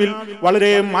ദുനിയാവിൽ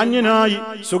വളരെ മാന്യനായി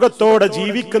സുഖത്തോടെ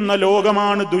ജീവിക്കുന്ന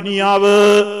ലോകമാണ് ദുനിയാവ്.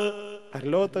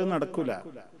 പരലോകത്ത് നടക്കൂല.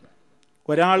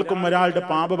 ഒരാൾക്കും ഒരാളുടെ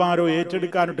പാപഭാരോ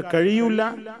ഏറ്റെടുക്കാനായിട്ട് കഴിയൂല.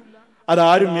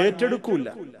 അതാരും ഏറ്റെടുക്കൂല.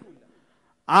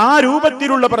 ആ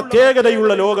രൂപത്തിലുള്ള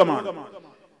പ്രത്യേകതയുള്ള ലോകമാണ്.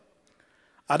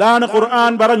 അതാണ്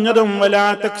ഖുർആൻ പറഞ്ഞതും വലാ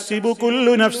തക്സിബു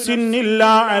കുല്ലു നഫ്സിൻ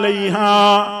ഇല്ലാ അലൈഹാ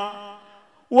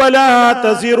വലാ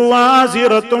തസിറു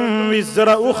വാസിറത്തുൻ വിസ്റ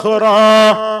ഉഖ്റാ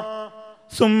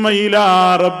സുമ്മ ഇലാ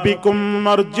റബ്ബികും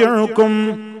മർജിഉകും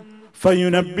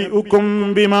ഫയുനബ്ബിഉകും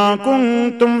ബിമാ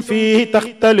കുൻതും ഫീഹി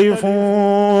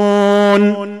തഖ്തലിഫൂൻ.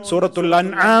 സൂറത്തുൽ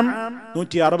അൻആം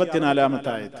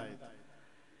 164-ാമത്തെ ആയത്ത്.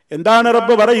 എന്താണ്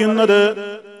റബ്ബ് പറയുന്നത്?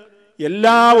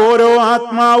 ഓരോ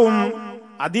ആത്മാവും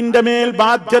അതിന്റെ മേൽ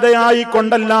ബാധ്യതയായി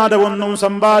കൊണ്ടല്ലാതെ ഒന്നും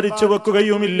സമ്പാദിച്ചു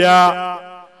വെക്കുകയുമില്ല.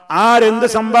 ആരെന്ത്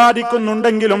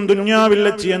സമ്പാദിക്കുന്നുണ്ടെങ്കിലും ദുനിയാവിൽ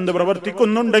വെച്ച് എന്ത്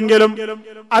പ്രവർത്തിക്കുന്നുണ്ടെങ്കിലും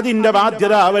അതിന്റെ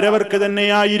ബാധ്യത അവരവർക്ക്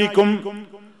തന്നെയായിരിക്കും.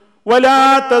 വലാ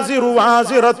തസിറു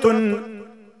വാസിറത്തുൻ,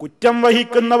 കുറ്റം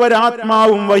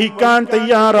വഹിക്കുന്നവരാത്മാവും വഹിക്കാൻ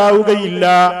തയ്യാറാവുകയില്ല.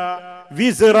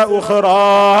 വിസ്റ ഉഖ്റാ,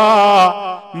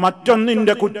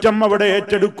 മറ്റൊന്നിന്റെ കുറ്റം അവിടെ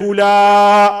ഏറ്റെടുക്കൂല.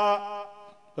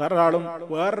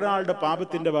 വേറൊരാളുടെ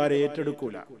പാപത്തിന്റെ ഭാരം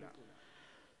ഏറ്റെടുക്കൂല.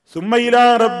 സുമ്മ ഇലാ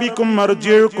റബ്ബിക്കും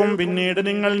മർജിഉകും, പിന്നീട്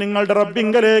നിങ്ങൾ നിങ്ങളുടെ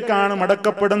റബ്ബിങ്കലേക്കാണ്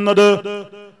മടക്കപ്പെടുന്നത്.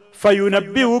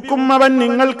 ഫയുനബ്ബിഉകും, അവൻ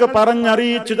നിങ്ങൾക്ക്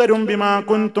പറഞ്ഞറിയിച്ചു തരും. ബിമാ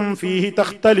കുൻതും ഫീഹി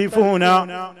തഖ്തലിഫൂന,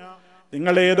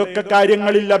 നിങ്ങൾ ഏതൊക്കെ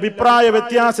കാര്യങ്ങളിൽ അഭിപ്രായ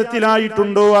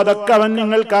വ്യത്യാസത്തിലായിട്ടുണ്ടോ അതൊക്കെ അവൻ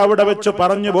നിങ്ങൾക്ക് അവിടെ വെച്ച്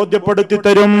പറഞ്ഞു ബോധ്യപ്പെടുത്തി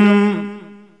തരും.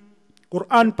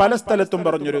 ഖുർആൻ പല സ്ഥലത്തും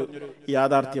പറഞ്ഞൊരു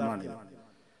യാഥാർത്ഥ്യമാണ്.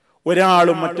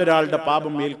 ഒരാളും മറ്റൊരാളുടെ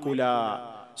പാപം ഏൽക്കൂല.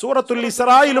 സൂറത്തുൽ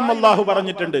ഇസ്രായിലും അല്ലാഹു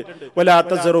പറഞ്ഞിട്ടുണ്ട് വലാ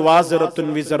തസിറു വാസിറത്തുൻ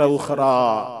വിസ്റ ഉഖ്റാ,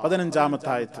 15-ാമത്തെ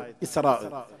ആയത്ത് ഇസ്രാ.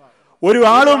 ഒരു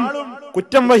ആളും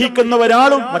കുറ്റം വഹിക്കുന്ന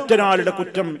ഒരാളും മറ്റൊരാളുടെ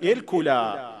കുറ്റം ഏൽക്കൂല.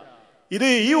 ഇത്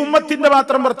ഈ ഉമ്മത്തിന്റെ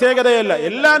മാത്രം പ്രത്യേകതയല്ല,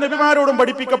 എല്ലാ നബിമാരോടും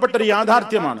പഠിപ്പിക്കപ്പെട്ട ഒരു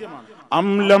യാഥാർത്ഥ്യമാണ്.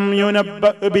 അംലം യുനബ്ബ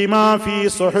ബിമാ ഫീ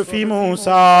സുഹഫി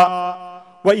മൂസാ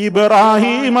വ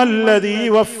ഇബ്രാഹീം അല്ലദീ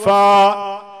വഫാ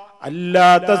അല്ലാ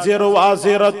തസിറു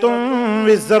വാസിറത്തുൻ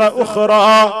വിസ്റ ഉഖ്റാ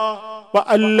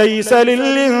വഅൻ ലൈസ ലിൽ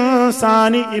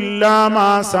ഇൻസാനി ഇല്ലാ മാ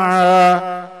സഅ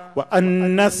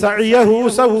വഅന്ന സഅയഹു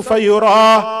സൗഫ യുറാ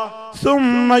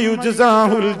ثم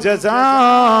يجزاه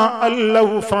الجزاء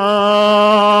الأوفى.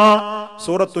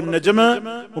 സൂറത്തുൻ നജ്മ്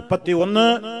 31,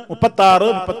 36,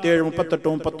 37,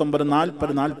 38, 39,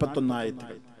 40, 41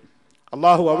 ആയത്തുകൾ.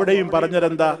 അല്ലാഹു അവിടെയും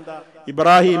പറഞ്ഞതെന്താ?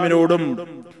 ഇബ്രാഹീമിനോടും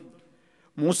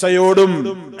മൂസയോടും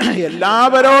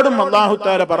എല്ലാവരോടും അല്ലാഹു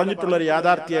തആല പറഞ്ഞിട്ടുള്ള ഒരു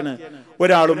യാഥാർത്ഥ്യമാണ്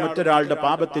ഒരാളും മറ്റൊരാളുടെ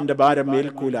പാപത്തിന്റെ ഭാരം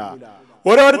ഏൽക്കൂല.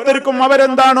 ഓരോരുത്തർക്കും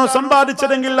അവരെന്താണോ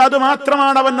സമ്പാദിച്ചതെങ്കിൽ അത്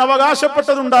മാത്രമാണ് അവൻ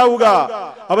അവകാശപ്പെട്ടതുണ്ടാവുക.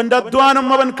 അവന്റെ അധ്വാനം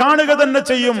അവൻ കാണുക തന്നെ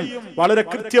ചെയ്യും. വളരെ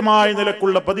കൃത്യമായ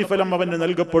നിലക്കുള്ള പ്രതിഫലം അവന്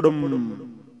നൽകപ്പെടും.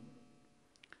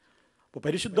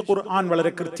 പരിശുദ്ധ ഖുർആൻ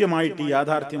വളരെ കൃത്യമായിട്ട് ഈ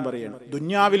യാഥാർത്ഥ്യം പറയണം.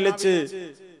 ദുനിയാവിൽ വെച്ച്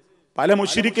പല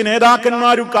മുശ്രിക്ക്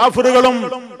നേതാക്കന്മാരും കാഫിറുകളും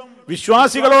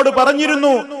വിശ്വാസികളോട്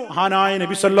പറഞ്ഞിരുന്നു. മഹാനായ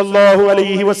നബി സല്ലല്ലാഹു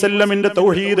അലൈഹി വസല്ലമിന്റെ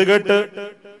തൗഹീദ് കേട്ട്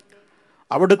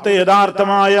അവിടുത്തെ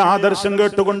യഥാർത്ഥമായ ആദർശം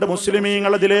കേട്ടുകൊണ്ട്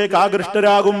മുസ്ലിമീങ്ങൾ അതിലേക്ക്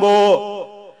ആകൃഷ്ടരാകുമ്പോ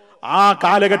ആ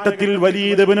കാലഘട്ടത്തിൽ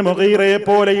വലീദ് ഇബ്നു മുഗീറയെ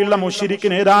പോലെയുള്ള മുശ്രിക്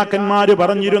നേതാക്കന്മാര്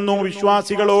പറഞ്ഞിരുന്നു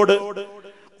വിശ്വാസികളോട്.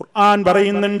 ഖുർആൻ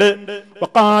പറയുന്നുണ്ട്,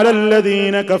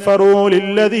 വഖാലല്ലദീന കഫറൂ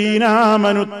ലില്ലദീന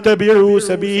ആമനു ഇത്തബിഊ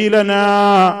സബീലനാ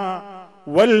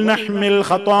വൽനഹ്മിൽ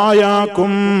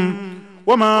ഖതായാകും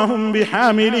വമാ ഹും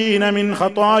ബിഹാമിലീന മിൻ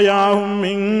ഖതായാഹും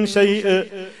മിൻ ശൈഇ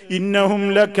ഇന്നഹും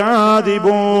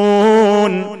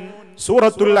ലകാദിബൂൻ.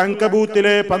 സൂറത്തുൽ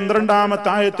അൻകബൂത്തിലെ 12-ാമത്തെ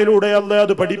ആയത്തിലൂടെ അല്ലാഹു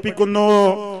അത് പഠിപ്പിക്കുന്നു.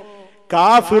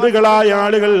 കാഫിറുകളായ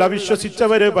ആളുകൾ,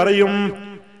 അവിശ്വസിച്ചവര് പറയും,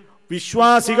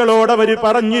 വിശ്വാസികളോടവര്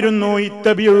പറഞ്ഞിരുന്നു,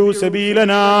 ഇത്തബിഉ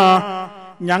സബീലനാ,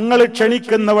 ഞങ്ങൾ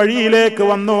ക്ഷണിക്കുന്ന വഴിയിലേക്ക്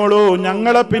വന്നോളൂ,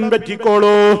 ഞങ്ങളെ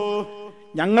പിൻപറ്റിക്കോളൂ,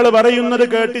 ഞങ്ങൾ പറയുന്നത്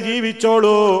കേട്ട്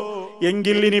ജീവിച്ചോളൂ.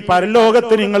 എങ്കിൽ ഇനി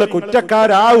പരലോകത്ത് നിങ്ങൾ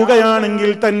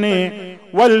കുറ്റക്കാരാവുകയാണെങ്കിൽ തന്നെ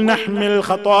വൽനഹ്മിൽ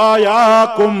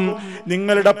ഖതായാകും,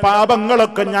 നിങ്ങളുടെ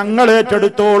പാപങ്ങളൊക്കെ ഞങ്ങൾ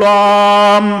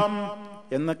ഏറ്റെടുത്തോളാം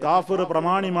എന്ന് കാഫിർ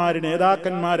പ്രമാണിമാര്,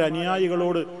 നേതാക്കന്മാര്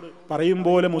അനുയായികളോട് പറയും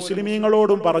പോലെ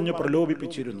മുസ്ലിമീങ്ങളോടും പറഞ്ഞു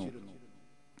പ്രലോഭിപ്പിച്ചിരുന്നു.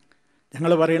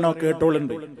 ഞങ്ങൾ പറയണോ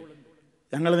കേട്ടോളുണ്ട്,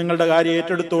 ഞങ്ങൾ നിങ്ങളുടെ കാര്യം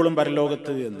ഏറ്റെടുത്തോളും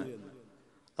പരലോകത്ത് എന്ന്.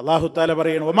 അല്ലാഹു തആല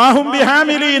പറയണു, വമാ ഹും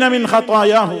ബിഹാമിലീന മിൻ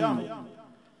ഖതായാഹും,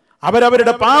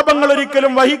 അവരവരുടെ പാപങ്ങൾ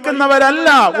ഒരിക്കലും വഹിക്കുന്നവരല്ല,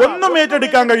 ഒന്നും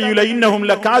ഏറ്റെടുക്കാൻ കഴിയൂല. ഇന്നഹും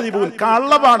ലകാദിബൂൻ,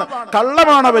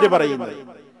 കള്ളമാണ് അവര് പറയുന്നത്,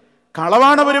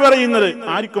 കളവാണ് അവര് പറയുന്നത്,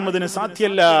 ആർക്കും അതിന്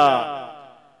സാധ്യല്ല.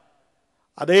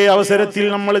 അതേ അവസരത്തിൽ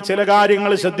നമ്മൾ ചില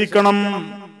കാര്യങ്ങൾ ശ്രദ്ധിക്കണം.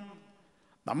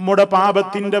 നമ്മുടെ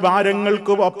പാപത്തിന്റെ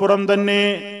ഭാരങ്ങൾക്ക് അപ്പുറം തന്നെ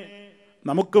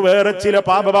നമുക്ക് വേറെ ചില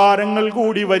പാപഭാരങ്ങൾ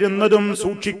കൂടി വരുന്നതും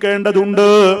സൂക്ഷിക്കേണ്ടതുണ്ട്.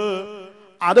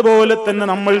 അതുപോലെ തന്നെ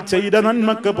നമ്മൾ ചെയ്ത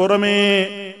നന്മക്ക് പുറമേ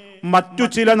മറ്റു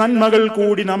ചില നന്മകൾ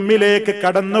കൂടി നമ്മിലേക്ക്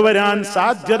കടന്നു വരാൻ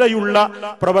സാധ്യതയുള്ള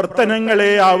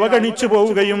പ്രവർത്തനങ്ങളെ അവഗണിച്ചു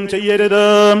പോവുകയും ചെയ്യരുത്.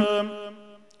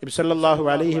 നബി സല്ലല്ലാഹു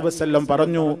അലൈഹി വസല്ലം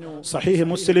പറഞ്ഞു, സഹീഹ്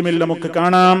മുസ്ലിമിൽ നമുക്ക്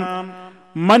കാണാം,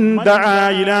 മൻ ദഅ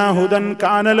ഇലാ ഹുദൻ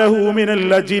കാന ലഹു മിനൽ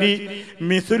അജ്രി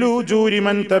മിസ്ലു ഉജൂരി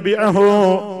മൻ തബിഅഹു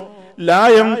ലാ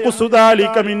യൻഖുസു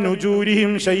ദാലിക മിൻ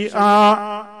ഉജൂരിഹിം ശൈആ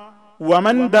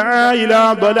വമൻ ദഅ ഇലാ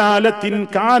ദലാലത്തിൻ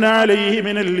കാന അലൈഹി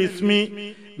മിനൽ ഇസ്മി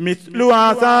മിസ്ലു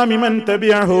ആസാമി മൻ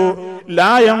തബിഅഹു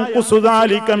ലാ യൻഖുസു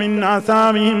ദാലിക മിൻ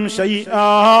ആസാമിഹിം ശൈആ.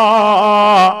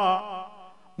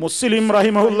 മുസ്ലിം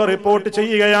റഹിമഹുല്ല റിപ്പോർട്ട്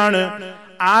ചെയ്യുകയാണ്,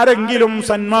 ആരെങ്കിലും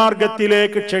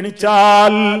സന്മാർഗത്തിലേക്ക്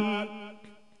ക്ഷണിച്ചാൽ,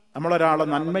 നമ്മളൊരാളെ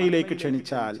നന്മയിലേക്ക്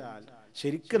ക്ഷണിച്ചാൽ,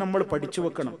 ശരിക്കും നമ്മൾ പഠിച്ചു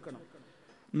വെക്കണം,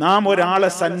 നാം ഒരാളെ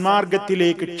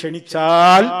സന്മാർഗത്തിലേക്ക്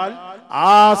ക്ഷണിച്ചാൽ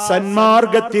ആ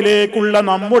സന്മാർഗത്തിലേക്കുള്ള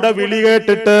നമ്മുടെ വിളി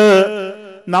കേട്ടിട്ട്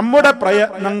നമ്മുടെ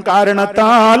പ്രയത്നം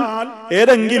കാരണത്താൽ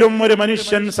ഏതെങ്കിലും ഒരു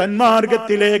മനുഷ്യൻ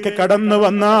സന്മാർഗത്തിലേക്ക് കടന്നു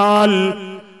വന്നാൽ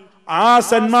ആ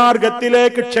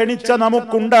സന്മാർഗത്തിലേക്ക് ക്ഷണിച്ച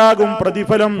നമുക്കുണ്ടാകും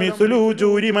പ്രതിഫലം മിസ്ലു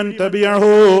ഉജൂരി മൻ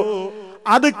തബിഅഹു,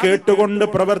 അത് കേട്ടുകൊണ്ട്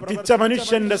പ്രവർത്തിച്ച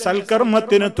മനുഷ്യന്റെ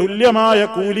സൽക്കർമ്മത്തിന് തുല്യമായ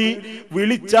കൂലി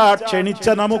വിളിച്ച ക്ഷണിച്ച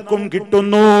നമുക്കും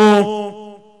കിട്ടുന്നു.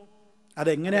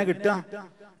 അതെങ്ങനെയാ കിട്ടുക?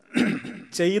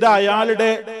 ചെയ്ത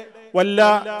അയാളുടെ വല്ല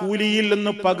കൂലിയിൽ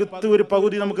നിന്ന് ഒരു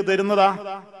പകുതി നമുക്ക് തരുന്നതാ?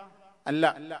 അല്ല.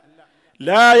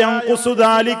 ലാ യൻഖുസു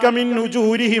ദാലിക മിൻ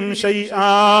ഉജൂരിഹിം ശൈആ,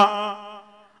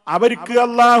 അവർക്ക്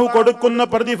അല്ലാഹു കൊടുക്കുന്ന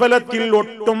പ്രതിഫലത്തിൽ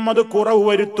ഒട്ടും അത് കുറവ്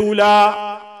വരുത്തൂല.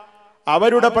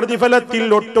 അവരുടെ പ്രതിഫലത്തിൽ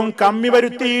ഒട്ടും കമ്മി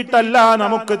വരുത്തിയിട്ടല്ല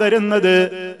നമുക്ക് തരുന്നത്,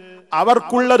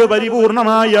 അവർക്കുള്ളത്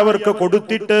പരിപൂർണമായി അവർക്ക്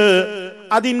കൊടുത്തിട്ട്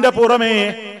അതിന്റെ പുറമെ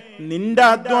നിന്റെ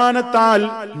അധ്വാനത്താൽ,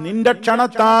 നിന്റെ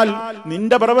ക്ഷണത്താൽ,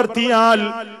 നിന്റെ പ്രവൃത്തിയാൽ,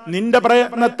 നിന്റെ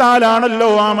പ്രയത്നത്താലാണല്ലോ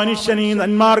ആ മനുഷ്യൻ ഈ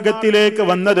നന്മാർഗത്തിലേക്ക്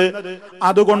വന്നത്.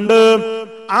 അതുകൊണ്ട്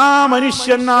ആ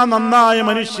മനുഷ്യൻ, ആ നന്നായ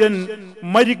മനുഷ്യൻ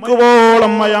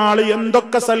മരിക്കുവോളം അയാൾ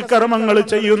എന്തൊക്കെ സൽക്കർമ്മങ്ങൾ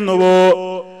ചെയ്യുന്നുവോ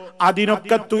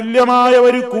അതിനൊക്കെ തുല്യമായ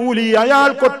ഒരു കൂലി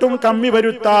അയാൾക്കൊട്ടും കമ്മി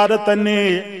വരുത്താതെ തന്നെ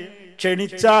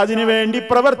ക്ഷണിച്ച, അതിനു വേണ്ടി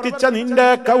പ്രവർത്തിച്ച നിന്റെ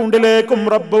അക്കൗണ്ടിലേക്കും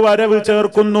റബ്ബ് വരവ്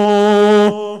ചേർക്കുന്നു.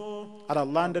 അത്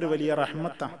അള്ളാന്റെ ഒരു വലിയ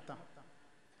റഹ്മത്താണ്.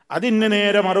 അതിന്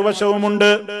നേരെ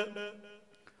മറുവശവുമുണ്ട്.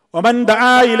 വമൻ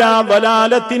ദആ ഇലാ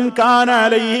ദലാലത്തിൻ കാന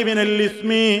അലൈഹി മിനൽ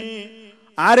ഇസ്മി,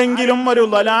 ആരെങ്കിലും ഒരു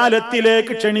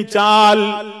ദലാലത്തിലേക്ക് ക്ഷണിച്ചാൽ,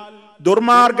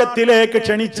 ദുർമാർഗത്തിലേക്ക്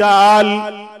ക്ഷണിച്ചാൽ,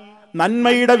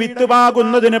 നന്മയുടെ വിത്ത്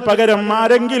പാകുന്നതിന് പകരം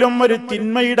ആരെങ്കിലും ഒരു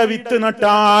തിന്മയുടെ വിത്ത്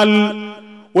നട്ടാൽ,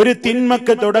 ഒരു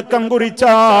തിന്മക്ക് തുടക്കം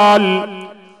കുറിച്ചാൽ,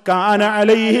 കാന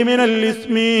അലൈഹി മിനൽ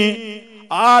ഇസ്മി,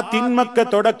 ആ തിന്മക്ക്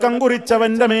തുടക്കം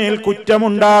കുറിച്ചവന്റെ മേൽ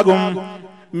കുറ്റമുണ്ടാകും.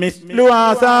 മിസ്ലു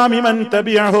ആസാമി മൻ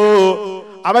തബിഅഹു,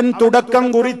 അവൻ തുടക്കം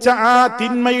കുറിച്ച ആ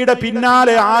തിന്മയുടെ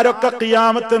പിന്നാലെ ആരൊക്കെ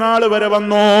ഖിയാമത്ത് നാൾ വരെ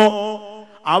വന്നോ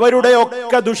അവരുടെ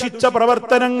ഒക്കെ ദുഷിച്ച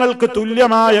പ്രവർത്തനങ്ങൾക്ക്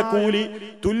തുല്യമായ കൂലി,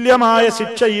 തുല്യമായ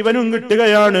ശിക്ഷ ഇവനും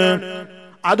കിട്ടുകയാണ്.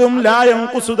 അതും ലാ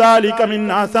യൻഖുസു ദാലിക മിൻ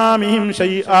ആസാമിഹിം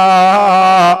ശൈആ.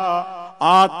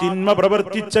 ആ തിന്മ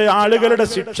പ്രവർത്തിച്ച ആളുകളുടെ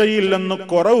ശിക്ഷയിൽ നിന്ന്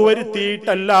കുറവ്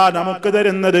വരുത്തിയിട്ടല്ല നമുക്ക്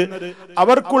തരുന്നത്.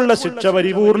 അവർക്കുള്ള ശിക്ഷ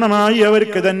പരിപൂർണമായി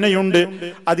അവർക്ക് തന്നെയുണ്ട്.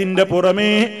 അതിന്റെ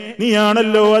പുറമേ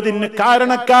നീയാണല്ലോ അതിന്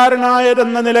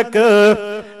കാരണക്കാരനായതെന്ന നിലക്ക്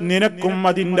നിനക്കും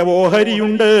അതിന്റെ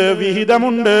ഓഹരിയുണ്ട്,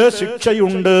 വിഹിതമുണ്ട്,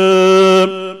 ശിക്ഷയുണ്ട്.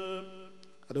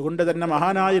 അതുകൊണ്ട് തന്നെ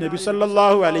മഹാനായ നബി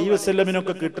സല്ലല്ലാഹു അലൈഹി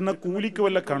വസല്ലമിനൊക്കെ കിട്ടുന്ന കൂലിക്ക്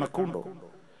വല്ല കണക്കുണ്ടോ?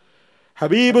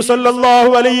 ഹബീബ്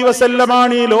സല്ലല്ലാഹു അലൈഹി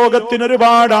വസല്ലമാണ് ഈ ലോകത്തിന്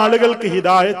ഒരുപാട് ആളുകൾക്ക്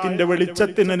ഹിദായത്തിന്റെ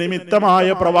വെളിച്ചത്തിന് നിമിത്തമായ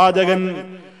പ്രവാചകൻ.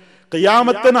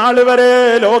 ഖിയാമത്ത് നാൾ വരെ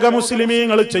ലോക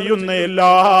മുസ്ലിമീങ്ങൾ ചെയ്യുന്ന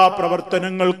എല്ലാ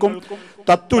പ്രവർത്തനങ്ങൾക്കും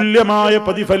തത്തുല്യമായ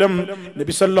പ്രതിഫലം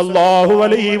നബി സല്ലല്ലാഹു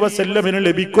അലൈഹി വസല്ലമിന്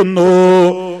ലഭിക്കുന്നു.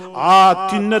 ആ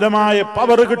അത്യുന്നതമായ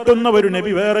പവർ കിട്ടുന്ന ഒരു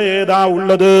നബി വേറെ ഏതാ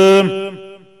ഉള്ളത്?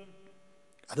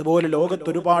 അതുപോലെ ലോകത്ത്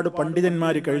ഒരുപാട്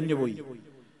പണ്ഡിതന്മാര് കഴിഞ്ഞുപോയി.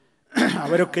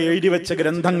 അവരൊക്കെ എഴുതി വെച്ച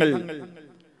ഗ്രന്ഥങ്ങൾ,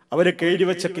 അവരൊക്കെ എഴുതി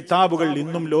വെച്ച കിതാബുകൾ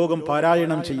ഇന്നും ലോകം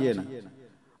പാരായണം ചെയ്യണം.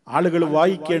 ആളുകൾ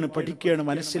വായിക്കുകയാണ്, പഠിക്കുകയാണ്,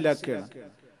 മനസ്സിലാക്കുകയാണ്.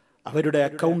 അവരുടെ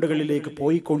അക്കൗണ്ടുകളിലേക്ക്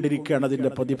പോയിക്കൊണ്ടിരിക്കുകയാണ്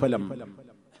അതിന്റെ പ്രതിഫലം.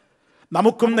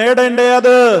 നമുക്കും നേടേണ്ടേ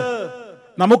അത്,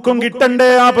 നമുക്കും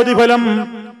കിട്ടണ്ടേ ആ പ്രതിഫലം.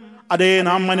 അതേ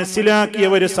നാം മനസ്സിലാക്കിയ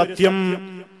ഒരു സത്യം,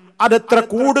 അതെത്ര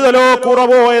കൂടുതലോ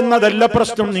കുറവോ എന്നതല്ല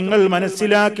പ്രശ്നം. നിങ്ങൾ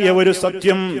മനസ്സിലാക്കിയ ഒരു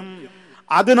സത്യം,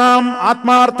 അത് നാം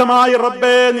ആത്മാർത്ഥമായി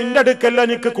റബ്ബേ നിന്റെ അടുക്കൽ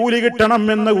എനിക്ക് കൂലി കിട്ടണം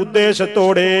എന്ന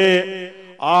ഉദ്ദേശത്തോടെ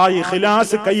ആ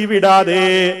ഇഖ്ലാസ് കൈവിടാതെ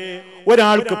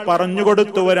ഒരാൾക്ക്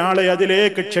പറഞ്ഞുകൊടുത്തു, ഒരാളെ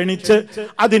അതിലേക്ക് ക്ഷണിച്ച്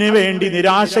അതിനു വേണ്ടി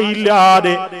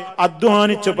നിരാശയില്ലാതെ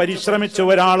അധ്വാനിച്ചു പരിശ്രമിച്ച്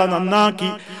ഒരാളെ നന്നാക്കി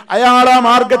അയാൾ ആ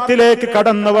മാർഗത്തിലേക്ക്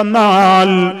കടന്നു വന്നാൽ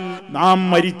നാം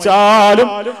മരിച്ചാലും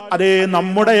അതേ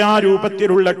നമ്മുടെ ആ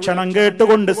രൂപത്തിലുള്ള ക്ഷണം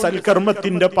കേട്ടുകൊണ്ട്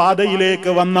സൽക്കർമ്മത്തിന്റെ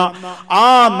പാതയിലേക്ക് വന്ന ആ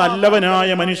നല്ലവനായ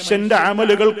മനുഷ്യന്റെ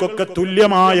അമലുകൾക്കൊക്കെ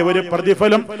തുല്യമായ ഒരു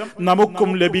പ്രതിഫലം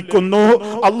നമുക്കും ലഭിക്കുന്നു.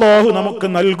 അല്ലാഹു നമുക്ക്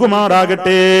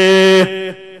നൽകുമാറാകട്ടെ.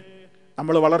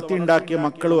 നമ്മൾ വളർത്തിയുണ്ടാക്കിയ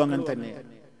മക്കളും അങ്ങനെ തന്നെയാണ്.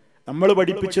 നമ്മൾ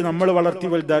പഠിപ്പിച്ച് നമ്മൾ വളർത്തി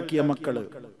വലുതാക്കിയ മക്കള്,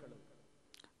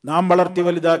 നാം വളർത്തി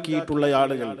വലുതാക്കിയിട്ടുള്ള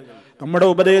ആളുകൾ, നമ്മുടെ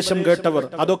ഉപദേശം കേട്ടവർ,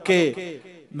 അതൊക്കെ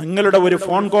നിങ്ങളുടെ ഒരു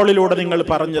ഫോൺ കോളിലൂടെ നിങ്ങൾ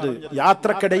പറഞ്ഞത്,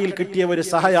 യാത്രക്കിടയിൽ കിട്ടിയ ഒരു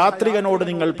സഹയാത്രികനോട്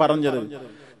നിങ്ങൾ പറഞ്ഞത്,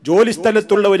 ജോലി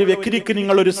സ്ഥലത്തുള്ള ഒരു വ്യക്തിക്ക്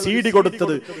നിങ്ങൾ ഒരു CD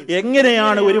കൊടുത്തത്,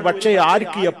 എങ്ങനെയാണ് ഒരു പക്ഷേ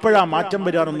ആർക്ക് എപ്പോഴാ മാറ്റം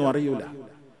വരാനൊന്നും അറിയൂല.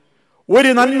 ഒരു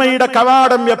നന്മയുടെ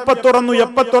കവാടം എപ്പോ തുറന്നു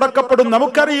എപ്പോ തുറക്കപ്പെടും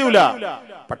നമുക്കറിയൂല.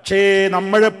 പക്ഷേ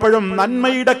നമ്മളെപ്പോഴും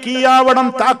നന്മയുടെ കീയാവണം,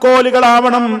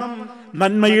 താക്കോലുകളാവണം.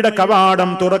 നന്മയുടെ കവാടം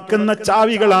തുറക്കുന്ന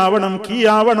ചാവികളാവണം,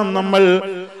 കീയാവണം നമ്മൾ.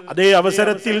 അതേ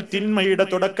അവസരത്തിൽ തിന്മയുടെ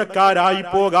തുടക്കക്കാരായി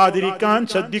പോകാതിരിക്കാൻ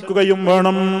ശ്രദ്ധിക്കുകയും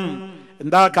വേണം.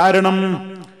 എന്താ കാരണം?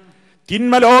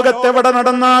 തിന്മ ലോകത്തെവിടെ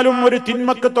നടന്നാലും ഒരു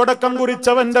തിന്മക്ക് തുടക്കം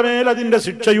കുറിച്ചവന്റെ മേൽ അതിന്റെ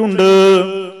ശിക്ഷയുണ്ട്.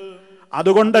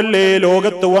 അതുകൊണ്ടല്ലേ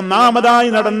ലോകത്ത്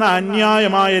ഒന്നാമതായി നടന്ന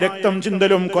അന്യായമായ രക്തം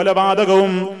ചിന്തലും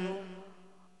കൊലപാതകവും,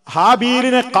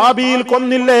 ഹാബീലിനെ ഖാബീൽ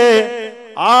കൊന്നില്ലേ,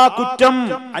 ആ കുറ്റം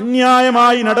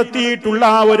അന്യായമായി നടത്തിയിട്ടുള്ള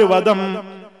ആ ഒരു വധം,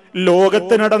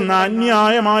 ലോകത്ത് നടന്ന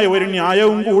അന്യായമായ ഒരു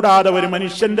ന്യായവും കൂടാതെ ഒരു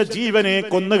മനുഷ്യന്റെ ജീവനെ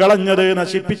കൊന്നുകളഞ്ഞത്,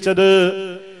 നശിപ്പിച്ചത്.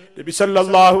 നബി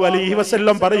സല്ലല്ലാഹു അലൈഹി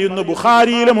വസല്ലം പറയുന്നു,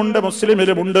 ബുഖാരിയിലുമുണ്ട്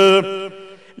മുസ്ലിമിലുമുണ്ട്,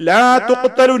 ലാ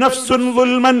തുഖ്തലു നഫ്സുൻ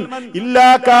ദുൽമൻ ഇല്ലാ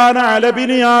കാന അല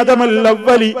ബിനി ആദമൽ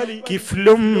അവ്വലി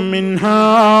കിഫ്ലും മിൻഹാ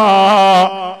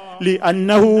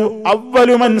لأنه أول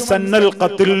من سن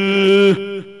القتل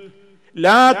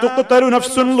لا تقتل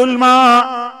نفس ظلما.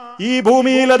 ഈ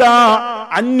ഭൂമിയിലതാ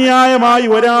അന്യായമായി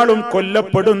ഒരാളും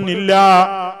കൊല്ലപ്പെടുന്നില്ല.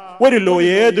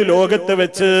 ഏത് ലോകത്ത്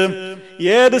വെച്ച്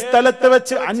ഏത് സ്ഥലത്ത്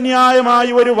വെച്ച്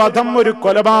അന്യായമായി ഒരു വധം, ഒരു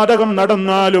കൊലപാതകം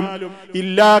നടന്നാലും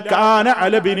ഇല്ലാ കാന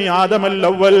അല ബിനി ആദമൽ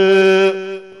അവ്വൽ,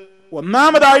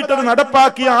 ഒന്നാമതായിട്ടത്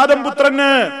നടപ്പാക്കിയ ആദം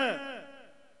പുത്രന്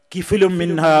കിഫ്ലും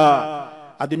മിൻഹാ,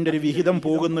 അതിന്റെ ഒരു വിഹിതം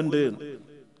പോകുന്നുണ്ട്.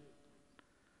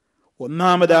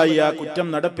 ഒന്നാമതായി ആ കുറ്റം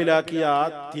നടപ്പിലാക്കിയ, ആ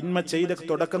തിന്മ ചെയ്ത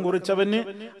തുടക്കം കുറിച്ചവന്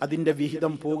അതിന്റെ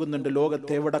വിഹിതം പോകുന്നുണ്ട്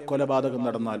ലോകത്ത് എവിടെ കൊലപാതകം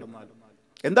നടന്നാലും.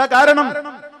 എന്താ കാരണം?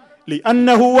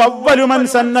 ലിഅന്നഹു അവ്വലു മൻ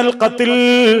സന്നൽ ഖത്ൽ,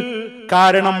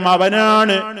 കാരണം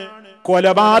അവനാണ്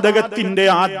കൊലപാതകത്തിന്റെ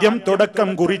ആദ്യം തുടക്കം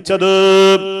കുറിച്ചത്.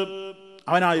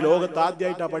 അവനായി ലോകത്ത്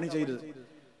ആദ്യമായിട്ട് ആ പണി ചെയ്തത്.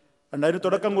 അതിന്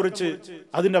തുടക്കം കുറിച്ച്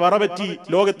അതിന്റെ വറപറ്റി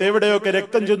ലോകത്ത് എവിടെയൊക്കെ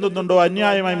രക്തം ചിന്തുന്നുണ്ടോ,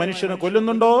 അന്യായമായി മനുഷ്യനെ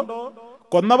കൊല്ലുന്നുണ്ടോ,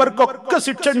 കൊന്നവർക്കൊക്കെ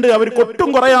ശിക്ഷ ഉണ്ട്, അവർക്ക് ഒട്ടും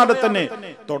കുറയാതെ തന്നെ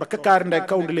തുടക്കക്കാരന്റെ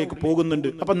അക്കൗണ്ടിലേക്ക് പോകുന്നുണ്ട്.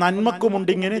 അപ്പൊ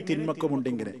നന്മക്കുമുണ്ട് ഇങ്ങനെ, തിന്മക്കുമുണ്ട്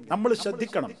ഇങ്ങനെ. നമ്മൾ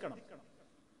ശ്രദ്ധിക്കണം.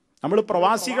 നമ്മൾ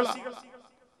പ്രവാസികളാണ്.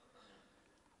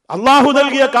 അള്ളാഹു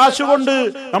നൽകിയ കാശുകൊണ്ട്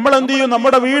നമ്മൾ എന്ത് ചെയ്യും?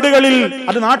 നമ്മുടെ വീടുകളിൽ,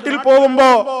 അത് നാട്ടിൽ പോകുമ്പോ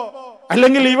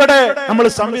അല്ലെങ്കിൽ ഇവിടെ നമ്മൾ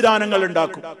സംവിധാനങ്ങൾ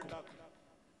ഉണ്ടാക്കും.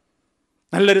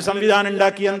 നല്ലൊരു സംവിധാനം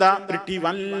ഉണ്ടാക്കി. എന്താ?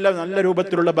 ഒരു നല്ല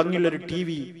രൂപത്തിലുള്ള ഭംഗിയുള്ള ഒരു TV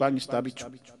വാങ്ങി സ്ഥാപിച്ചു.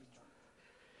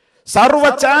 സർവ്വ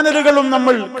ചാനലുകളും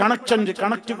നമ്മൾ കണക്ട്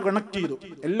ചെയ്തു.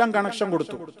 എല്ലാം കണക്ഷൻ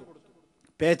കൊടുത്തു.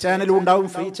 പേ ചാനലും ഉണ്ടാവും,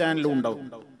 ഫ്രീ ചാനലും ഉണ്ടാവും.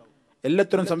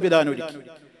 എല്ലാത്തിനും സംവിധാനം ഒരുക്കി.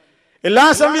 എല്ലാ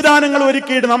സംവിധാനങ്ങളും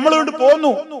ഒരുക്കിയിട്ട് നമ്മളോട്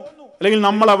പോന്നു. അല്ലെങ്കിൽ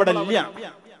നമ്മൾ അവിടെ ഇല്ല.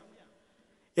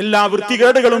 എല്ലാ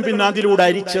വൃത്തികേടുകളും പിന്നെ അതിലൂടെ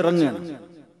അരിച്ചിറങ്ങുകയാണ്.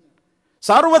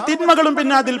 സർവ്വ തിന്മകളും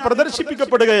പിന്നെ അതിൽ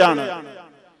പ്രദർശിപ്പിക്കപ്പെടുകയാണ്.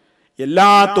 എല്ലാ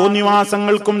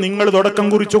തോന്നിവാസങ്ങൾക്കും നിങ്ങൾ തുടക്കം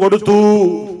കുറിച്ചു കൊടുത്തു.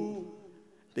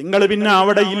 നിങ്ങൾ പിന്നെ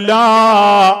അവിടെ ഇല്ല.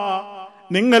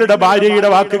 നിങ്ങളുടെ ഭാര്യയുടെ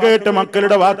വാക്ക് കേട്ട്,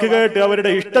 മക്കളുടെ വാക്ക് കേട്ട്,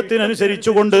 അവരുടെ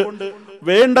ഇഷ്ടത്തിനനുസരിച്ചുകൊണ്ട്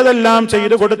വേണ്ടതെല്ലാം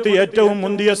ചെയ്തു കൊടുത്ത് ഏറ്റവും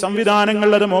മുന്തിയ സംവിധാനങ്ങൾ,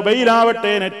 അത്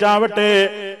മൊബൈലാവട്ടെ, നെറ്റാവട്ടെ,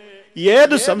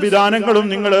 ഏത് സംവിധാനങ്ങളും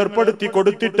നിങ്ങൾ ഏർപ്പെടുത്തി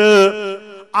കൊടുത്തിട്ട്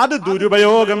അത്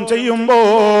ദുരുപയോഗം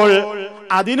ചെയ്യുമ്പോൾ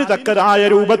അതിന് തക്കതായ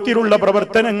രൂപത്തിലുള്ള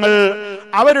പ്രവർത്തനങ്ങൾ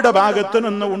അവരുടെ ഭാഗത്തു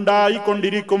നിന്ന്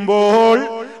ഉണ്ടായിക്കൊണ്ടിരിക്കുമ്പോൾ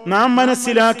നാം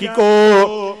മനസ്സിലാക്കിക്കോ,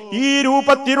 ഈ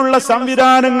രൂപത്തിലുള്ള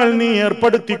സംവിധാനങ്ങൾ നീ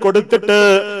ഏർപ്പെടുത്തി കൊടുത്തിട്ട്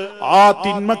ആ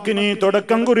തിന്മക്ക് നീ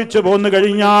തുടക്കം കുറിച്ചു പോന്നു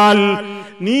കഴിഞ്ഞാൽ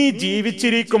നീ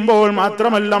ജീവിച്ചിരിക്കുമ്പോൾ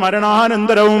മാത്രമല്ല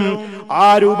മരണാനന്തരവും ആ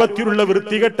രൂപത്തിലുള്ള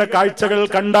വൃത്തികെട്ട കാഴ്ചകൾ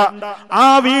കണ്ട ആ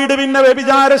വീട് പിന്നെ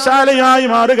വ്യഭിചാരശാലയായി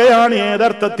മാറുകയാണ്.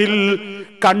 ഏതർത്ഥത്തിൽ?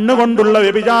 കണ്ണുകൊണ്ടുള്ള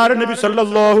വ്യഭിചാരം. നബി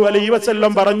സല്ലല്ലാഹു അലൈഹി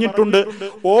വസല്ലം പറഞ്ഞിട്ടുണ്ട്,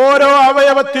 ഓരോ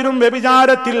അവയവത്തിനും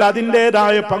വ്യഭിചാരത്തിൽ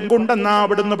അതിൻ്റെതായ പങ്കുണ്ടെന്നാ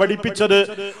അവിടുന്ന് പഠിപ്പിച്ചത്.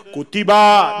 കുത്തിബ,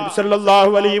 നബി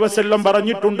സല്ലല്ലാഹു അലൈഹി വസല്ലം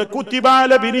പറഞ്ഞിട്ടുണ്ട്, കുത്തിബ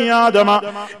ലബനി ആദമ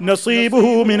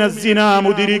നസീബുഹു മിനസ്സിനാ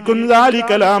മുദ്രികുൻ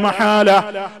ദാലിക ലാ മഹാല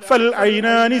ഫൽ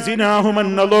ഐനാനി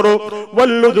സിനാഹുമൻ നദറു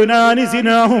വൽ ഉദുനാനി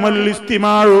സിനാഹുമൽ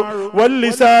ഇസ്തിമാഉ വൽ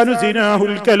ലിസാനു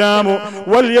സിനാഹുൽ കലാമു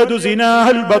വൽ യദു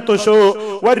സിനാഹൽ ബത്ഷു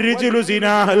വൽ റിജ്ലു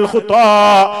സിനാഹൽ ഖുതാ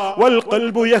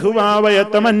والقلب يهوى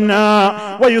ويتمنى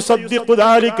ويصدق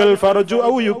ذلك الفرج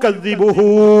أو يكذبه.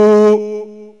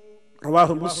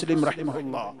 റവാഹു മുസ്ലിം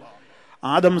റഹിമഹുല്ലാ.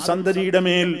 ആദം സന്തതിയുടെ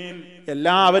മേൽ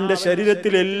അവന്റെ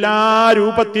ശരീരത്തിൽ എല്ലാ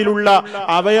രൂപത്തിലുള്ള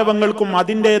അവയവങ്ങൾക്കും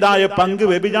അതിൻ്റെതായ പങ്ക്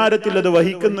വ്യഭിചാരത്തിൽ അത്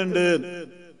വഹിക്കുന്നുണ്ട്.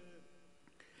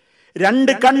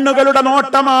 രണ്ട് കണ്ണുകളുടെ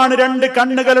നോട്ടമാണ്, രണ്ട്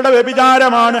കണ്ണുകളുടെ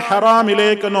വ്യഭിചാരമാണ്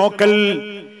ഹറാമിലേക്ക് നോക്കൽ.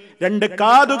 രണ്ട്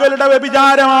കാതുകളുടെ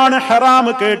വ്യഭിചാരമാണ് ഹറാം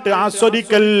കേട്ട്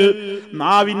ആസ്വദിക്കൽ.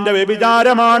 നാവിന്റെ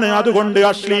വ്യഭിചാരമാണ് അതുകൊണ്ട്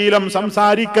അശ്ലീലം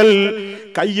സംസാരിക്കൽ.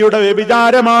 കൈയുടെ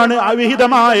വ്യഭിചാരമാണ്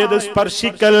അവിഹിതമായത്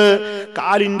സ്പർശിക്കൽ.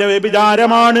 കാലിന്റെ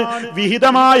വ്യഭിചാരമാണ്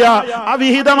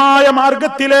അവിഹിതമായ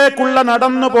മാർഗത്തിലേക്കുള്ള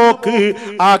നടന്നുപോക്ക്.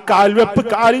 ആ കാൽവെപ്പ്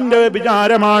കാലിന്റെ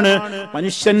വ്യഭിചാരമാണ്.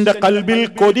 മനുഷ്യന്റെ കൽബിൽ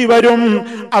കൊതി വരും.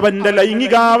 അവന്റെ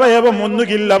ലൈംഗികാവയവം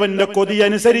ഒന്നുകിൽ അവന്റെ കൊതി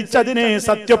അനുസരിച്ച് അതിനെ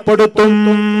സത്യപ്പെടുത്തും.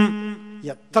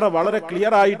 എത്ര വളരെ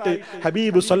ക്ലിയർ ആയിട്ട്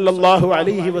ഹബീബ് സല്ലല്ലാഹു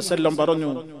അലൈഹി വസല്ലം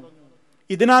പറഞ്ഞു.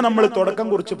 ഇതിനാ നമ്മൾ തുടക്കം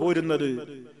കുറിച്ച് പോരുന്നത്.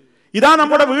 ഇതാ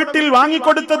നമ്മുടെ വീട്ടിൽ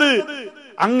വാങ്ങിക്കൊടുത്തത്.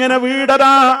 അങ്ങനെ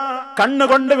വീടതാ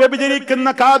കണ്ണുകൊണ്ട് വ്യഭിചരിക്കുന്ന,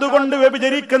 കാതുകൊണ്ട്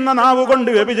വ്യഭിചരിക്കുന്ന,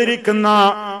 നാവുകൊണ്ട് വ്യഭിചരിക്കുന്ന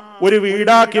ഒരു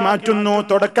വീടാക്കി മാറ്റുന്നു.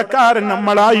 തുടക്കക്കാരൻ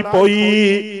നമ്മളായി പോയി.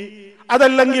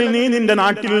 അതല്ലെങ്കിൽ നീ നിന്റെ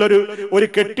നാട്ടിൽ ഒരു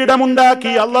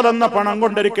കെട്ടിടമുണ്ടാക്കി, അല്ലാഹ് തന്ന പണം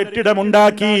കൊണ്ടൊരു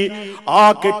കെട്ടിടമുണ്ടാക്കി. ആ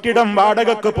കെട്ടിടം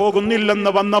വാടകക്ക്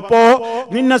പോകുന്നില്ലെന്ന് വന്നപ്പോ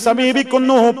നിന്നെ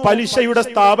സമീപിക്കുന്നു പലിശയുടെ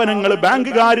സ്ഥാപനങ്ങൾ,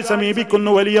 ബാങ്കുകാര്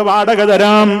സമീപിക്കുന്നു, വലിയ വാടക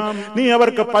തരാം. നീ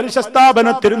അവർക്ക് പലിശ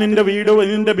സ്ഥാപനത്തിന് നിന്റെ വീട്,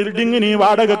 നിന്റെ ബിൽഡിംഗ് നീ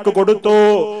വാടകക്ക് കൊടുത്തു.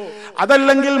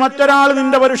 അതല്ലെങ്കിൽ മറ്റൊരാൾ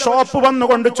നിന്റെ ഒരു ഷോപ്പ്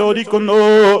വന്നുകൊണ്ട് ചോദിക്കുന്നു,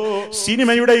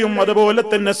 സിനിമയുടെയും അതുപോലെ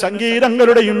തന്നെ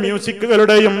സംഗീതങ്ങളുടെയും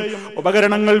മ്യൂസിക്കുകളുടെയും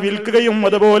ഉപകരണങ്ങൾ വിൽക്കുകയും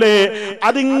അതുപോലെ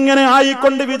അതിങ്ങനെ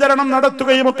ആയിക്കൊണ്ട് വിതരണം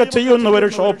നടത്തുകയും ഒക്കെ ചെയ്യുന്ന ഒരു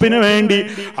ഷോപ്പിന് വേണ്ടി,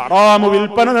 ഹറാമു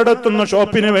വിൽപ്പന നടത്തുന്ന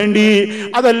ഷോപ്പിന് വേണ്ടി,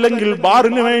 അതല്ലെങ്കിൽ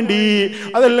ബാറിന് വേണ്ടി,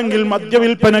 അതല്ലെങ്കിൽ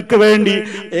മദ്യവിൽപ്പനക്ക് വേണ്ടി,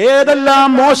 ഏതെല്ലാം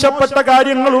മോശപ്പെട്ട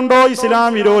കാര്യങ്ങളുണ്ടോ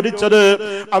ഇസ്ലാം വിരോധിച്ചത്,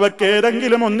 അവക്ക്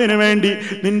ഏതെങ്കിലും ഒന്നിനു വേണ്ടി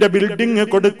നിന്റെ ബിൽഡിംഗ്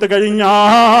കൊടുത്തു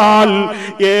കഴിഞ്ഞാൽ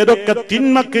ഏതൊക്കെ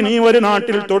തിന്മക്ക് നീ ഒരു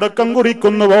നാട്ടിൽ തുടക്കം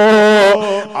കുറിക്കുന്നുവോ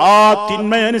ആ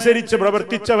തിന്മയനുസരിച്ച്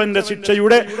പ്രവർത്തിച്ചവന്റെ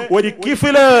ശിക്ഷയുടെ ഒരു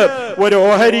കിഫില്, ഒരു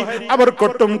ഓഹരി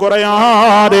അവർക്കൊട്ടും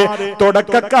കുറയാതെ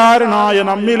തുടക്കക്കാരനായ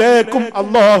നമ്മിലേക്കും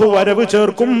അല്ലാഹു വരവ്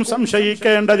ചേർക്കും,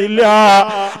 സംശയിക്കേണ്ടതില്ല.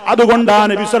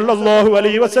 അതുകൊണ്ടാണ് നബി സല്ലല്ലാഹു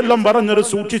അലൈഹി വസല്ലം പറഞ്ഞത്,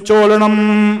 സൂക്ഷിച്ചോളണം.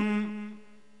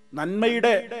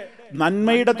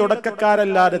 നന്മയുടെ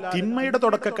തുടക്കക്കാരല്ലാതെ തിന്മയുടെ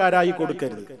തുടക്കക്കാരായി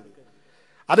കൊടുക്കരുത്.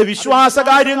 അത് വിശ്വാസ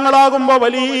കാര്യങ്ങളാകുമ്പോ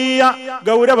വലിയ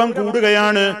ഗൗരവം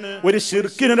കൂടുകയാണ്. ഒരു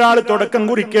ശിർക്കിനൊരാൾ തുടക്കം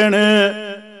കുറിക്കാണ്.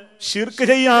 ശിർക്ക്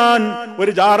ചെയ്യാൻ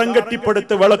ഒരു ജാറം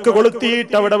കെട്ടിപ്പടുത്ത് വിളക്ക്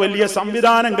കൊളുത്തിയിട്ട് അവിടെ വലിയ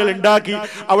സംവിധാനങ്ങൾ ഉണ്ടാക്കി,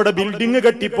 അവിടെ ബിൽഡിംഗ്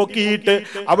കെട്ടിപ്പൊക്കിയിട്ട്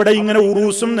അവിടെ ഇങ്ങനെ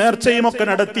ഉറൂസും നേർച്ചയും ഒക്കെ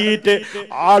നടത്തിയിട്ട്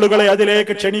ആളുകളെ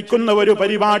അതിലേക്ക് ക്ഷണിക്കുന്ന ഒരു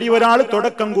പരിപാടി ഒരാൾ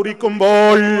തുടക്കം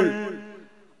കുറിക്കുമ്പോൾ,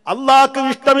 അള്ളാഹ്ക്ക്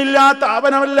ഇഷ്ടമില്ലാത്ത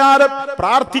അവനല്ലാതെ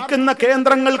പ്രാർത്ഥിക്കുന്ന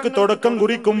കേന്ദ്രങ്ങൾക്ക് തുടക്കം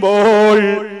കുറിക്കുമ്പോൾ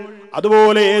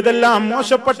അതുപോലെ ഏതെല്ലാം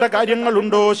മോശപ്പെട്ട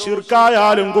കാര്യങ്ങളുണ്ടോ,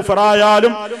 ശിർക്കായാലും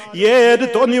കുഫറായാലും ഏത്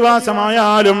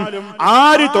തോന്നിവാസമായാലും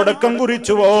ആര് തുടക്കം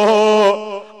കുറിച്ചുവോ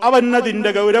അവൻ അതിന്റെ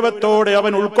ഗൗരവത്തോടെ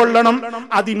അവൻ ഉൾക്കൊള്ളണം.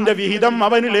 അതിന്റെ വിഹിതം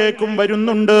അവനിലേക്കും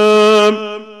വരുന്നുണ്ട്.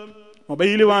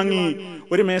 മൊബൈൽ വാങ്ങി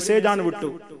ഒരു മെസ്സേജാണ് വിട്ടു,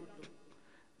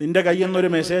 നിന്റെ കയ്യിൽ നിന്നൊരു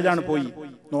മെസ്സേജാണ് പോയി.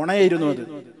 നുണയായിരുന്നു അത്.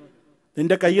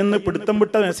 നിന്റെ കയ്യിൽ നിന്ന് പിടുത്തം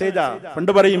വിട്ട മെസ്സേജാ.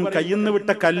 പണ്ട് പറയും കയ്യിൽ നിന്ന് വിട്ട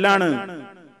കല്ലാണ്,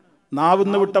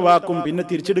 നാവിന്ന് വിട്ട വാക്കും പിന്നെ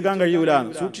തിരിച്ചെടുക്കാൻ കഴിയൂല.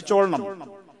 സൂക്ഷിച്ചോളണം.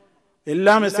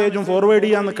 എല്ലാ മെസ്സേജും ഫോർവേഡ്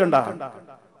ചെയ്യാൻ നിൽക്കണ്ട.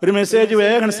 ഒരു മെസ്സേജ്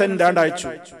വേഗം സെൻഡ് അയച്ചു,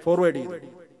 ഫോർവേഡ് ചെയ്തു,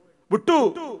 വിട്ടു.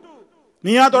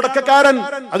 നീ ആ തുടക്കക്കാരൻ.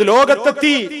 അത്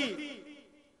ലോകത്തെത്തി,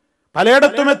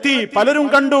 പലയിടത്തും എത്തി, പലരും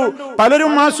കണ്ടു,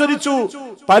 പലരും ആസ്വദിച്ചു,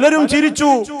 പലരും ചിരിച്ചു,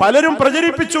 പലരും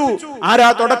പ്രചരിപ്പിച്ചു. ആരാ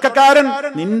തുടക്കക്കാരൻ?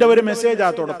 നിന്റെ ഒരു മെസ്സേജ്. ആ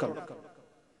തുടക്കം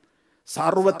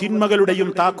സർവ്വ തിന്മകളുടെയും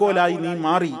താക്കോലായി നീ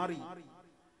മാറി.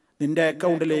 നിന്റെ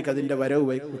അക്കൗണ്ടിലേക്ക് അതിന്റെ വരവ്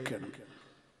വെക്കണം.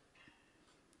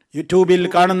 യൂട്യൂബിൽ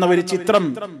കാണുന്ന ഒരു ചിത്രം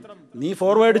നീ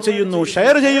ഫോർവേഡ് ചെയ്യുന്നു,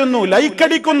 ഷെയർ ചെയ്യുന്നു, ലൈക്ക്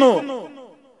അടിക്കുന്നു.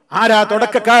 ആരാ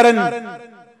തുടക്കക്കാരൻ?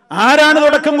 ആരാണ്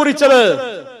തുടക്കം കുറിച്ചത്?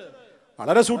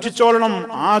 വളരെ സൂക്ഷിച്ചോളണം.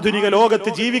 ആധുനിക ലോകത്ത്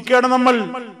ജീവിക്കണം നമ്മൾ.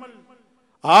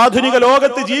 ആധുനിക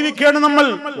ലോകത്ത് ജീവിക്കണം നമ്മൾ.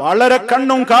 വളരെ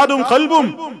കണ്ണും കാതും ഖൽബും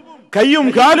കയ്യും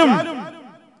കാലും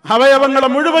അവയവങ്ങളെ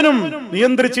മുഴുവനും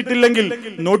നിയന്ത്രിച്ചിട്ടില്ലെങ്കിൽ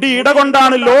നൊടിയിട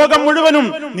കൊണ്ടാണ് ലോകം മുഴുവനും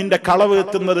നിന്റെ കളവ്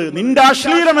എത്തുന്നത്, നിന്റെ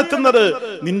അശ്ലീലം എത്തുന്നത്,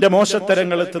 നിന്റെ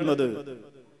മോശത്തരങ്ങൾ എത്തുന്നത്.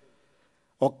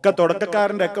 ഒക്കെ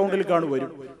തുടക്കക്കാരന്റെ അക്കൗണ്ടിൽ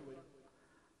വരും.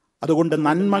 അതുകൊണ്ട്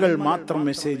നന്മകൾ മാത്രം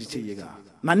മെസ്സേജ് ചെയ്യുക,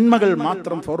 നന്മകൾ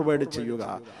മാത്രം ഫോർവേഡ് ചെയ്യുക,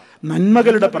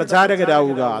 നന്മകളുടെ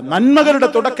പ്രചാരകരാവുക, നന്മകളുടെ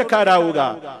തുടക്കക്കാരാവുക.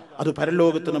 അത്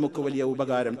പരലോകത്ത് നമുക്ക് വലിയ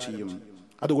ഉപകാരം ചെയ്യും.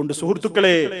 അതുകൊണ്ട്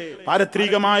സുഹൃത്തുക്കളെ,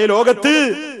 പാരത്രികമായ ലോകത്ത്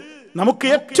നമുക്ക്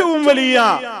ഏറ്റവും വലിയ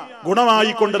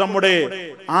ഗുണമായിക്കൊണ്ട് നമ്മുടെ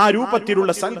ആ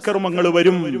രൂപത്തിലുള്ള സൽക്കർമ്മങ്ങൾ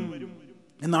വരും.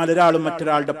 എന്നാൽ ഒരാളും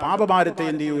മറ്റൊരാളുടെ പാപഭാരത്തെ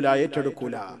എന്ത് ചെയ്യൂല,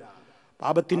 ഏറ്റെടുക്കൂല.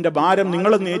 പാപത്തിന്റെ ഭാരം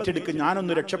നിങ്ങളൊന്ന് ഏറ്റെടുക്കും,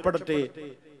 ഞാനൊന്ന് രക്ഷപ്പെടട്ടെ.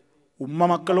 ഉമ്മ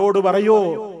മക്കളോട് പറയോ,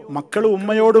 മക്കൾ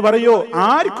ഉമ്മയോട് പറയോ,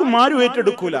 ആർക്കും ആരും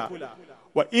ഏറ്റെടുക്കൂല.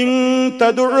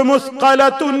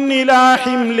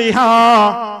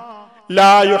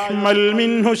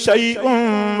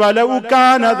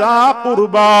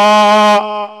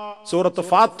 സൂറത്ത്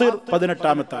ഫാത്തിർ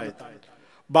 18-ാമത്തെ ആയത്ത്.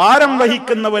 ഭാരം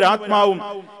വഹിക്കുന്ന ഒരാത്മാവും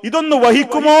ഇതൊന്ന്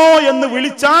വഹിക്കുമോ എന്ന്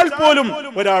വിളിച്ചാൽ പോലും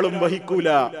ഒരാളും വഹിക്കൂല.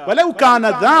 വലൗകാന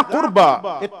ദാ ഖുർബ,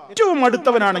 ഏറ്റവും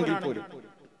അടുത്തവനാണെങ്കിൽ പോലും,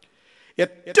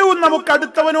 ഏറ്റവും നമുക്ക്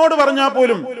അടുത്തവനോട് പറഞ്ഞാൽ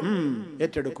പോലും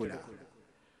ഏറ്റെടുക്കൂല.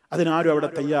 അതിനാരും അവിടെ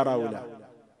തയ്യാറാവൂല.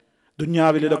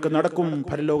 ദുന്യാവിൽ ഇതൊക്കെ നടക്കും,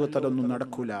 പരലോകത്ത് അതൊന്നും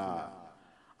നടക്കൂല.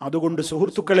 അതുകൊണ്ട്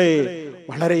സുഹൃത്തുക്കളെ,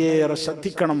 വളരെയേറെ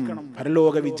ശ്രദ്ധിക്കണം.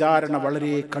 പരലോക വിചാരണ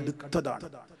വളരെ കടുത്തതാണ്,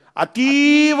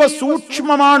 അതീവ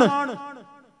സൂക്ഷ്മമാണ്,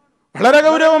 വളരെ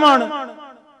ഗൗരവമാണ്.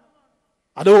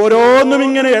 അത് ഓരോന്നും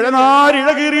ഇങ്ങനെ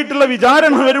ഇഴകീറിയിട്ടുള്ള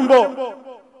വിചാരണ വരുമ്പോ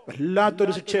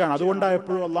വല്ലാത്തൊരു ശിക്ഷയാണ്. അതുകൊണ്ടാണ്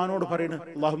എപ്പോഴും അള്ളാഹിനോട് പറയുന്നത്,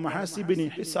 അല്ലാഹുമ്മ ഹാസിബ്നി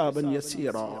ഹിസാബൻ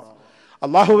യസീറാ,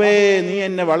 അല്ലാഹുവേ നീ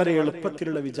എന്നെ വളരെ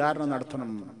എളുപ്പത്തിലുള്ള വിചാരണ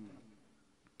നടത്തണം.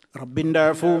 റബ്ബിന്റെ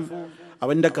അഫുവും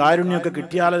അവന്റെ കാരുണ്യമൊക്കെ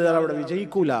കിട്ടിയാൽ അവിടെ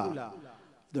വിജയിക്കൂല.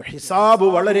 ഹിസാബ്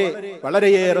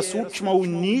വളരെയേറെ സൂക്ഷ്മവും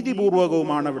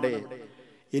നീതിപൂർവകവുമാണ് അവിടെ.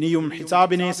 ഇനിയും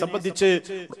ഹിസാബിനെ സംബന്ധിച്ച്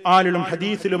ഖുർആനിലും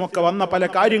ഹദീസിലും ഒക്കെ വന്ന പല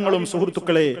കാര്യങ്ങളും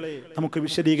സുഹൃത്തുക്കളെ നമുക്ക്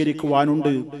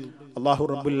വിശദീകരിക്കുവാനുണ്ട്. അല്ലാഹു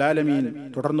റബ്ബുൽ ആലമീൻ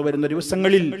തുടർന്നു വരുന്ന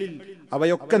ദിവസങ്ങളിൽ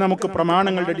അവയൊക്കെ നമുക്ക്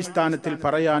പ്രമാണങ്ങളുടെ അടിസ്ഥാനത്തിൽ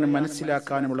പറയാനും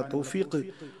മനസ്സിലാക്കാനുമുള്ള തൗഫീഖ്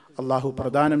അല്ലാഹു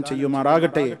പ്രദാനം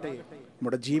ചെയ്യുമാറാകട്ടെ.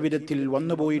 നമ്മുടെ ജീവിതത്തിൽ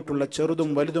വന്നുപോയിട്ടുള്ള ചെറുതും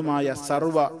വലുതുമായ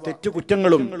സർവ്വ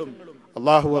തെറ്റുകുറ്റങ്ങളും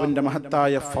അല്ലാഹു അവന്റെ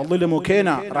മഹത്തായ ഫള് മുഖേന,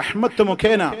 റഹ്മത്ത്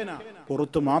മുഖേന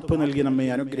പുറത്തു മാപ്പ് നൽകി നമ്മെ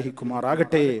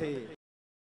അനുഗ്രഹിക്കുമാറാകട്ടെ.